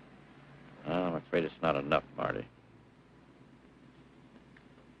 Well, I'm afraid it's not enough, Marty.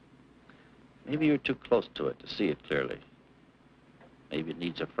 Maybe you're too close to it to see it clearly. Maybe it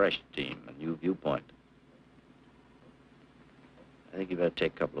needs a fresh team, a new viewpoint. I think you better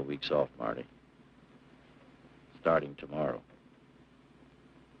take a couple of weeks off, Marty. Starting tomorrow.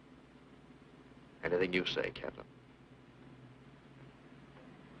 Anything you say, Captain.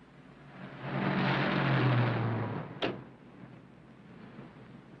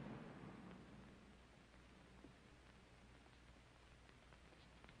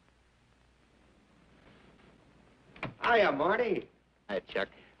 Hiya, Marty. Hi, Chuck.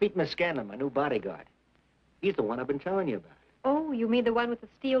 Meet Miss Scanlon, my new bodyguard. He's the one I've been telling you about. Oh, you mean the one with the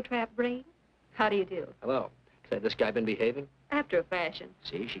steel trap brain? How do you do? Hello. Say, this guy been behaving? After a fashion.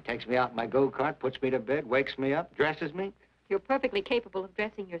 See, she takes me out in my go-kart, puts me to bed, wakes me up, dresses me. You're perfectly capable of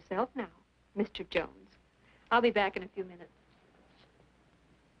dressing yourself now, Mr. Jones. I'll be back in a few minutes.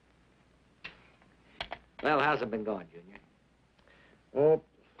 Well, how's it been going, Junior? Oh,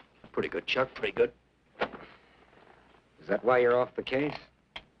 pretty good, Chuck, pretty good. Is that why you're off the case?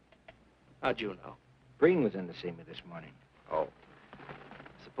 How'd you know? Breen was in to see me this morning. Oh.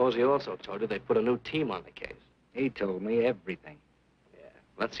 Suppose he also told you they put a new team on the case. He told me everything. Yeah.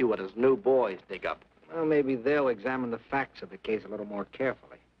 Let's see what his new boys dig up. Well, maybe they'll examine the facts of the case a little more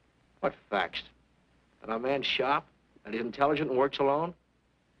carefully. What facts? That our man's sharp, that he's intelligent and works alone,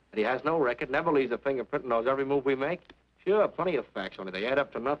 that he has no record, never leaves a fingerprint and knows every move we make? Sure, plenty of facts, only they add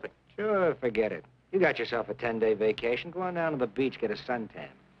up to nothing. Sure, forget it. You got yourself a 10-day vacation. Go on down to the beach, get a suntan.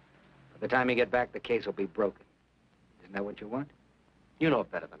 By the time you get back, the case will be broken. Isn't that what you want? You know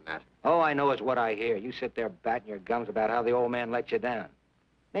better than that. All I know is what I hear. You sit there batting your gums about how the old man let you down.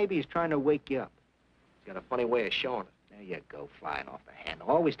 Maybe he's trying to wake you up. He's got a funny way of showing it. There you go, flying off the handle.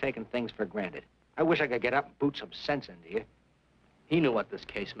 Always taking things for granted. I wish I could get up and boot some sense into you. He knew what this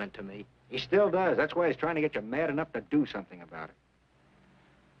case meant to me. He still does. That's why he's trying to get you mad enough to do something about it.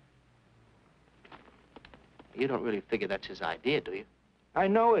 You don't really figure that's his idea, do you? I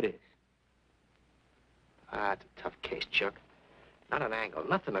know it is. Ah, it's a tough case, Chuck. Not an angle,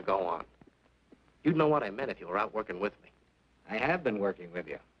 nothing to go on. You'd know what I meant if you were out working with me. I have been working with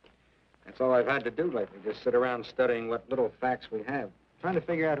you. That's all I've had to do lately, just sit around studying what little facts we have, trying to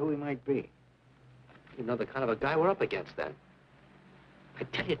figure out who he might be. You know the kind of a guy we're up against, then. I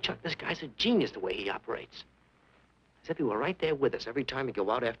tell you, Chuck, this guy's a genius the way he operates. As if he were right there with us every time we go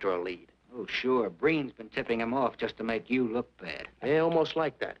out after a lead. Oh, sure. Breen's been tipping him off just to make you look bad. Yeah, almost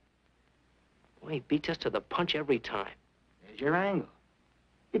like that. Well, he beats us to the punch every time. There's your angle.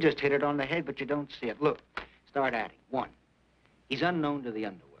 You just hit it on the head, but you don't see it. Look, start adding. 1, he's unknown to the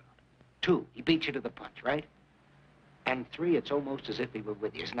underworld. 2, he beats you to the punch, right? And 3, it's almost as if he were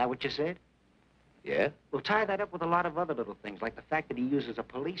with you. Isn't that what you said? Yeah? Well, tie that up with a lot of other little things, like the fact that he uses a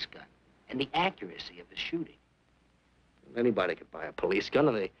police gun and the accuracy of his shooting. Anybody could buy a police gun,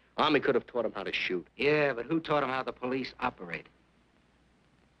 and the Army could have taught him how to shoot. Yeah, but who taught him how the police operate?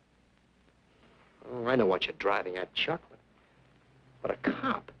 Oh, I know what you're driving at, Chuck. But a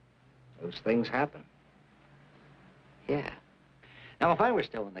cop. Those things happen. Yeah. Now, if I were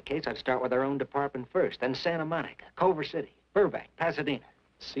still in the case, I'd start with our own department first, then Santa Monica, Culver City, Burbank, Pasadena.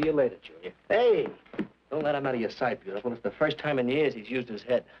 See you later, Junior. Hey! Don't let him out of your sight, beautiful. It's the first time in years he's used his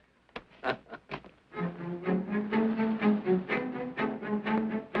head.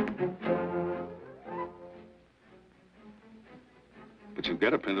 But you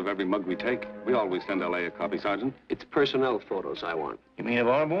get a print of every mug we take. We always send LA a copy, Sergeant. It's personnel photos I want. You mean of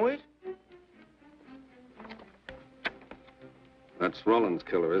our boys? That's Roland's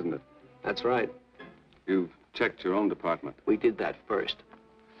killer, isn't it? That's right. You've checked your own department. We did that first.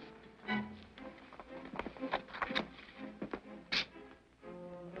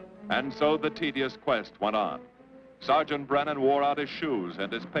 And so the tedious quest went on. Sergeant Brennan wore out his shoes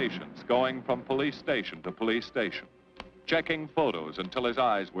and his patience, going from police station to police station, checking photos until his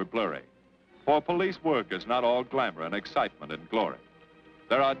eyes were blurry. For police work is not all glamour and excitement and glory.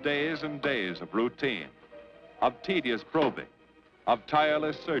 There are days and days of routine, of tedious probing, of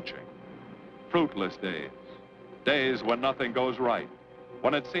tireless searching, fruitless days, days when nothing goes right,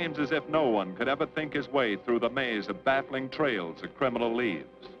 when it seems as if no one could ever think his way through the maze of baffling trails a criminal leaves.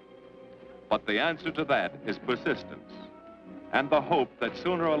 But the answer to that is persistence, and the hope that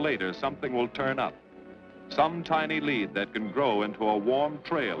sooner or later something will turn up, some tiny lead that can grow into a warm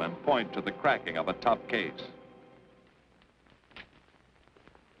trail and point to the cracking of a tough case.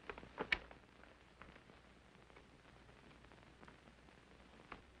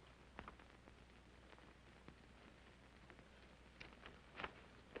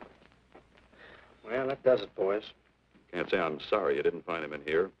 Well, that does it, boys. Can't say I'm sorry you didn't find him in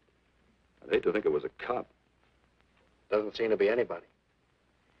here. I'd hate to think it was a cop. Doesn't seem to be anybody.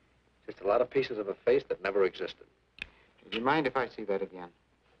 Just a lot of pieces of a face that never existed. Do you mind if I see that again?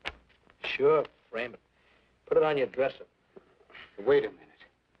 Sure, frame it. Put it on your dresser. Wait a minute.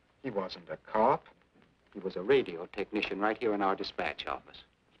 He wasn't a cop. He was a radio technician right here in our dispatch office.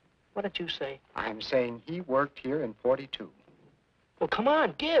 What did you say? I'm saying he worked here in 42. Well, come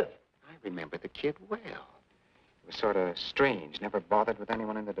on, give. I remember the kid well. He was sort of strange, never bothered with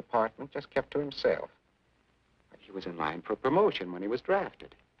anyone in the department, just kept to himself. But he was in line for promotion when he was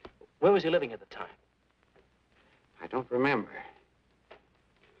drafted. Where was he living at the time? I don't remember.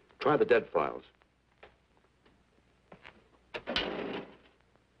 Try the dead files.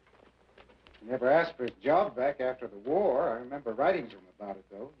 He never asked for his job back after the war. I remember writing to him about it,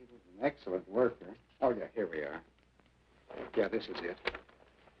 though. He was an excellent worker. Oh, yeah, here we are. Yeah, this is it.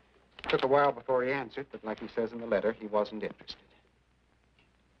 Took a while before he answered, but like he says in the letter, he wasn't interested.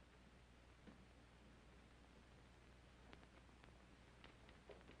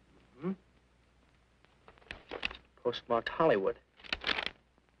 Postmarked Hollywood.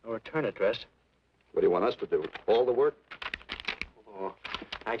 No return address. What do you want us to do? All the work? Oh,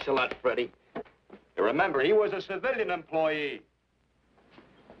 thanks a lot, Freddie. You remember, he was a civilian employee.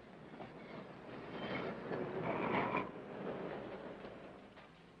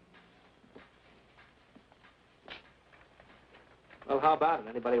 Well, how about it?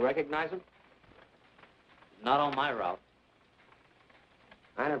 Anybody recognize him? Not on my route.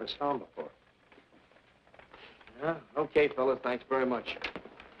 I never saw him before. Yeah, okay, fellas, thanks very much.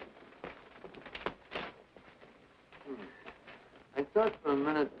 I thought for a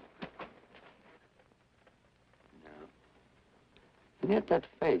minute... No. And yet that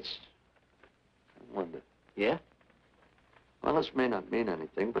face. I wonder. Yeah? Well, this may not mean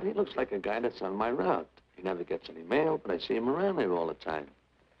anything, but he looks like a guy that's on my route. He never gets any mail, but I see him around here all the time.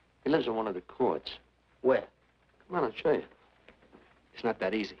 He lives in one of the courts. Where? Come on, I'll show you. It's not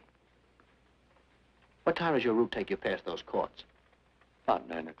that easy. What time does your route take you past those courts? About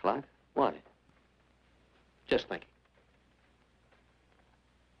 9 o'clock. Why? Just thinking.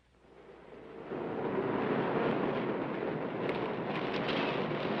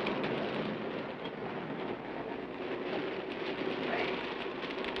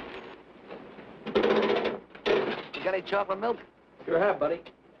 You got any chocolate milk? Sure have, buddy.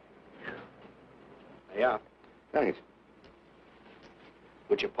 Yeah. Thanks.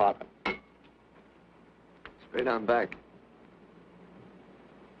 What's your apartment? Straight on back.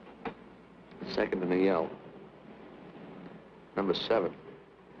 Second in the yell. Number 7.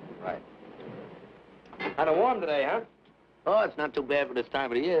 Right. Kind of warm today, huh? Oh, it's not too bad for this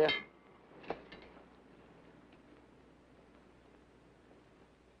time of the year.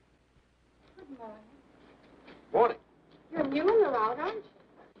 Good morning. Morning. You're new in the route, aren't you?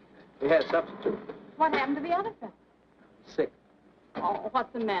 We had substitute. What happened to the other fellow? Sick. Oh,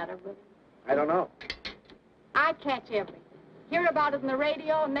 what's the matter with him? I don't know. I catch everything. Hear about it on the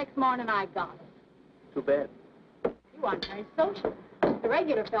radio, and next morning I got it. Too bad. You aren't very social. The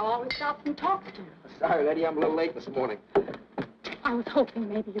regular fellow always stops and talks to you. Sorry, lady, I'm a little late this morning. I was hoping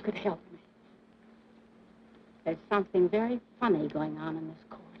maybe you could help me. There's something very funny going on in this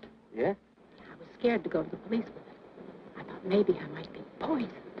court. Yeah? I was scared to go to the police with it. I thought maybe I might be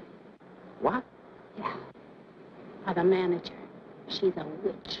poisoned. What? Yeah. By the manager. She's a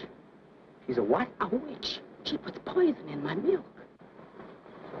witch. She's a what? A witch. She puts poison in my milk.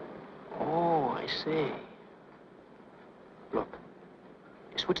 Oh, I see. Look,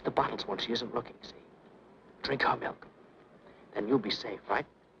 you switch the bottles when she isn't looking, see? Drink her milk. Then you'll be safe, right?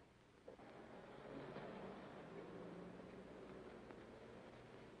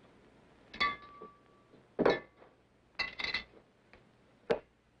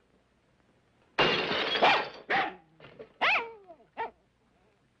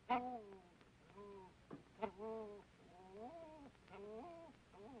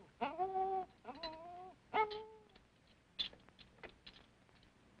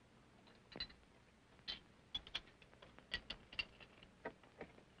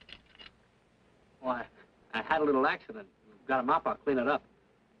 Why, I had a little accident. Got a mop, I'll clean it up.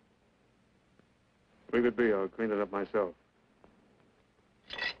 Leave it be. I'll clean it up myself.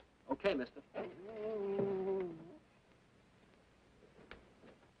 Okay, mister.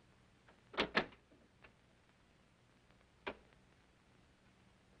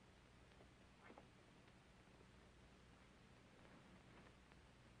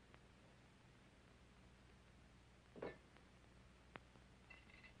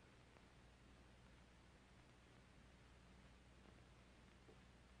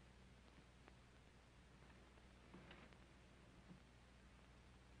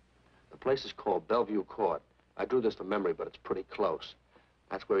 The place is called Bellevue Court. I drew this from memory, but it's pretty close.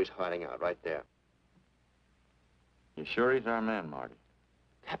 That's where he's hiding out, right there. You sure he's our man, Marty?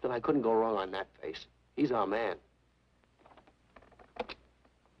 Captain, I couldn't go wrong on that face. He's our man.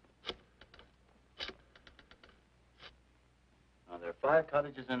 Now, there are 5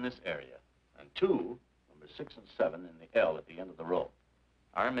 cottages in this area, and 2, number 6 and 7, in the L at the end of the row.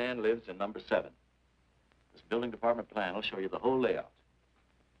 Our man lives in number 7. This building department plan will show you the whole layout.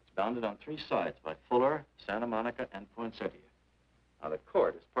 It's bounded on 3 sides by Fuller, Santa Monica, and Poinsettia. Now, the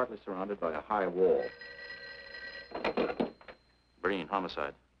court is partly surrounded by a high wall. Breen,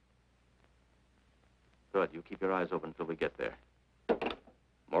 homicide. Good. You keep your eyes open until we get there.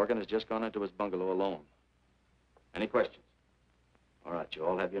 Morgan has just gone into his bungalow alone. Any questions? All right, you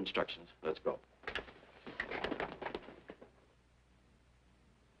all have your instructions. Let's go.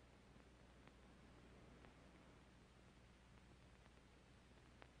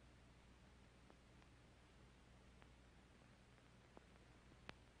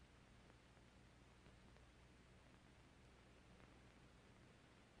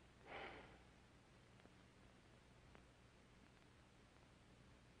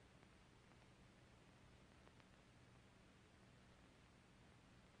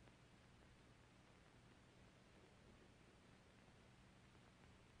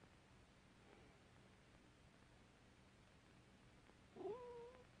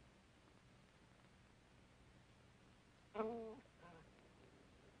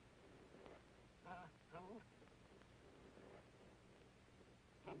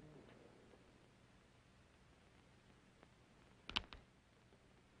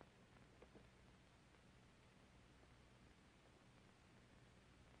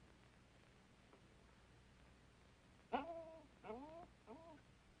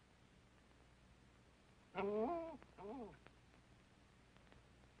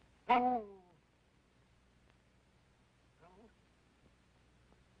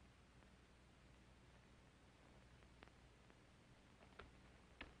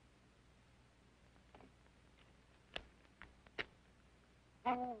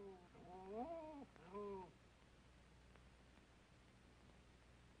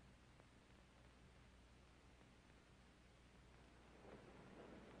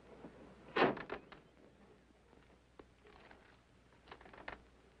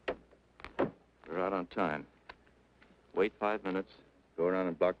 We're out on time. Wait 5 minutes. Go around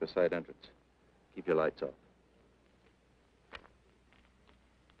and block the side entrance. Keep your lights off.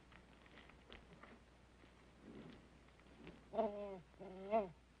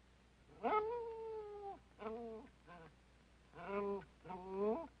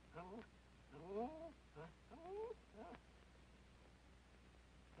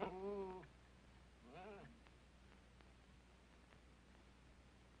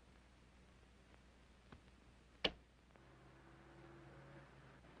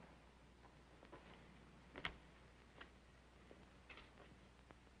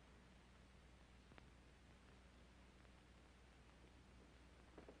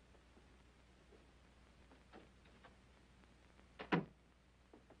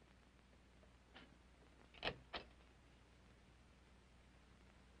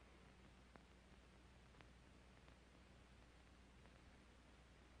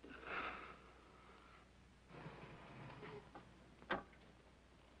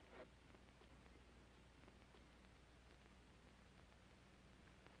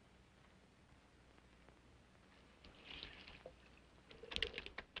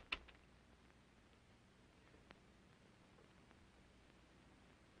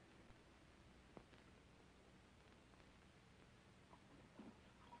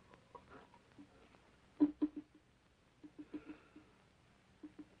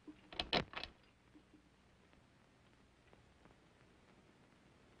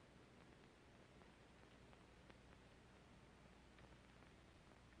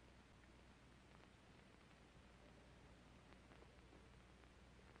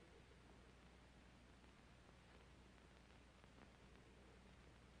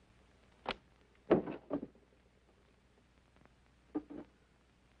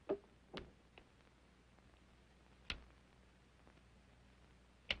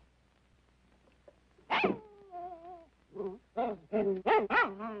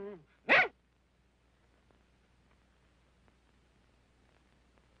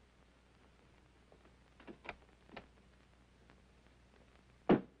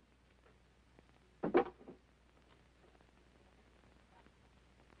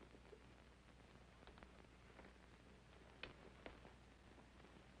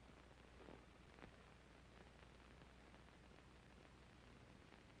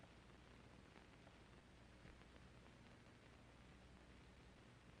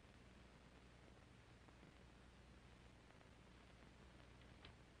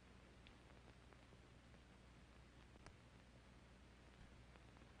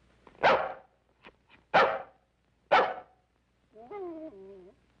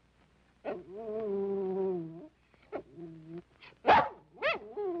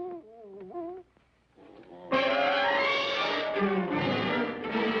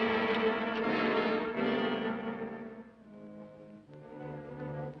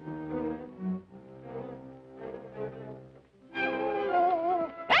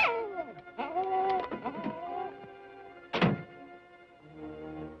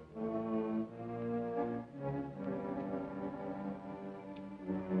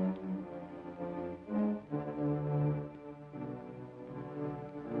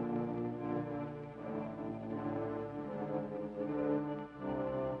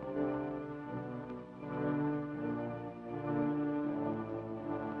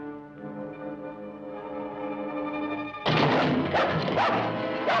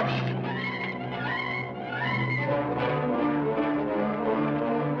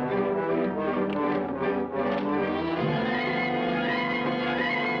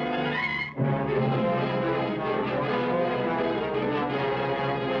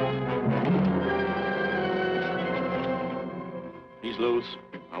 He's loose.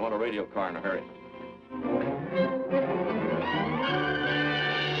 I want a radio car in a hurry.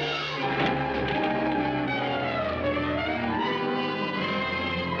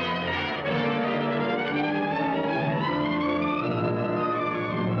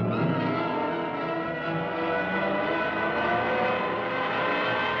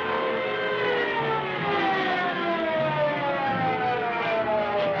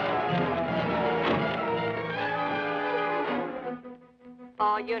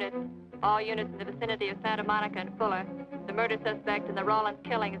 All units in the vicinity of Santa Monica and Fuller. The murder suspect in the Rollins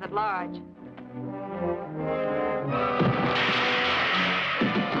killing is at large.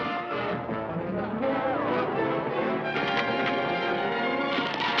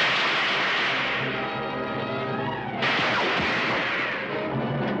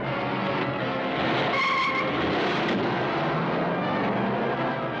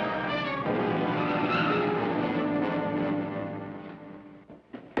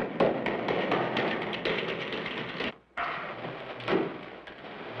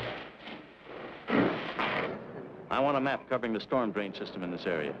 I want a map covering the storm drain system in this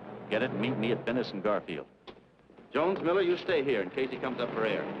area. Get it and meet me at Venice and Garfield. Jones, Miller, you stay here in case he comes up for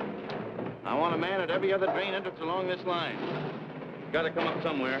air. I want a man at every other drain entrance along this line. Got to come up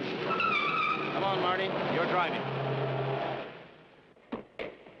somewhere. Come on, Marty. You're driving.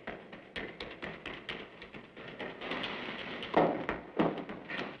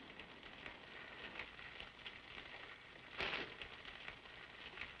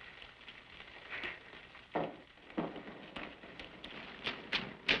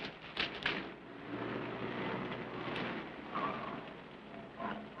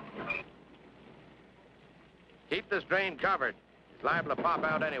 Keep this drain covered. It's liable to pop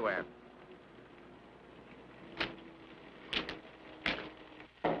out anywhere.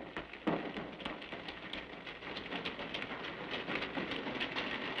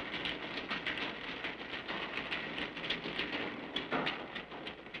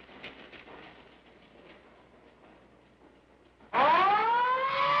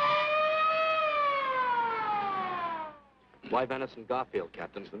 Why Venice and Garfield,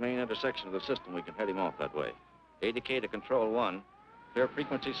 Captain? It's the main intersection of the system. We can head him off that way. ADK to Control 1. Clear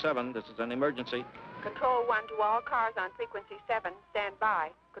frequency 7. This is an emergency. Control 1 to all cars on frequency 7. Stand by.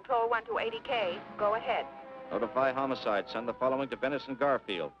 Control 1 to ADK. Go ahead. Notify homicide. Send the following to Venice and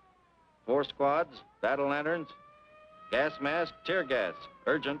Garfield. 4 squads, battle lanterns, gas mask, tear gas.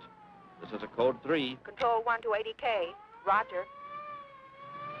 Urgent. This is a code 3. Control 1 to ADK. Roger.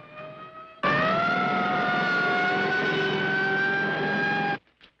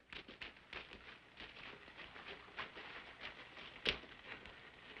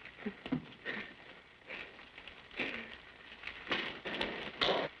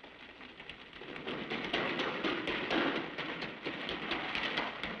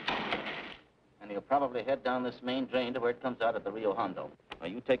 And he'll probably head down this main drain to where it comes out at the Rio Hondo. Now,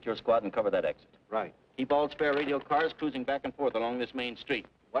 you take your squad and cover that exit. Right. Keep all spare radio cars cruising back and forth along this main street.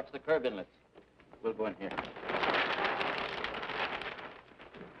 Watch the curb inlets. We'll go in here.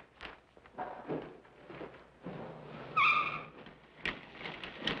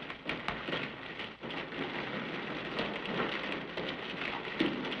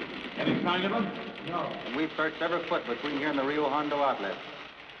 Any sign of him? No. And we've searched every foot between here and the Rio Hondo outlet.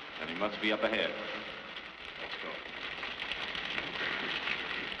 And he must be up ahead. Let's go.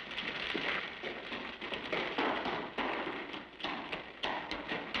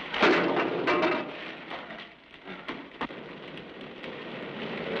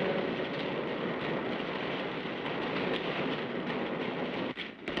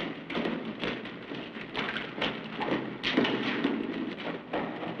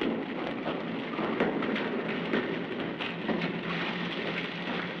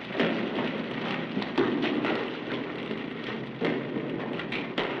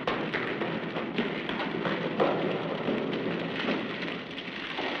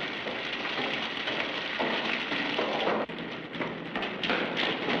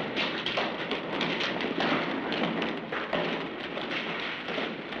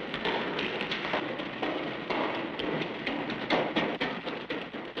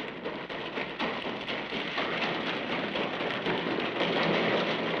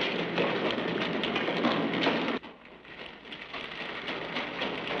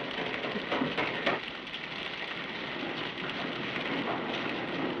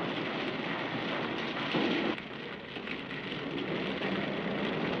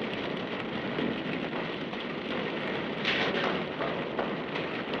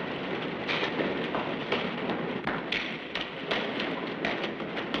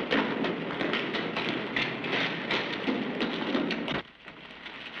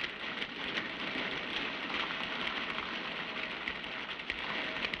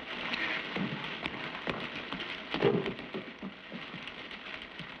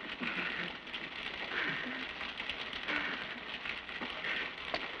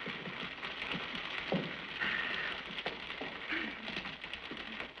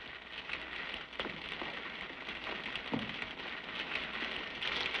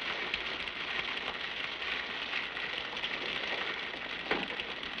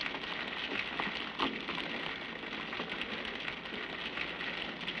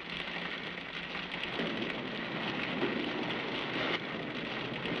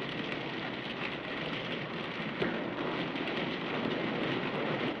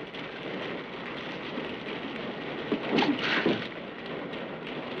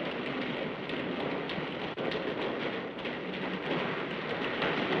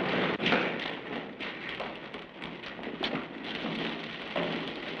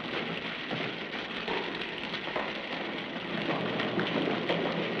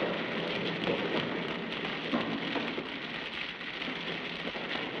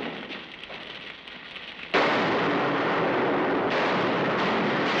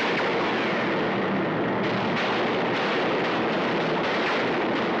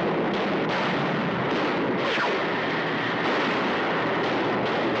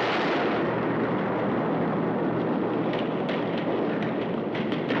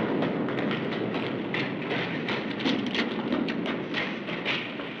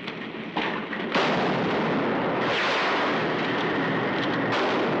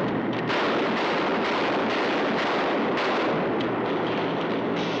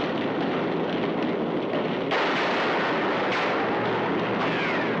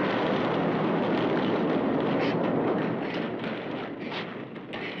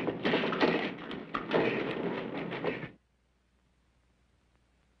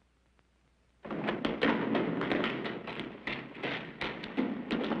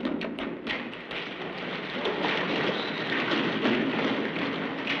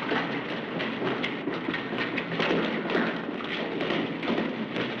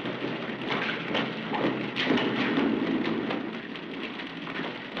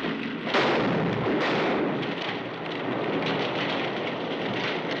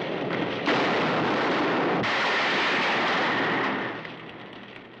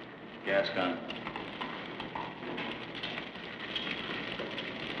 Gas gun.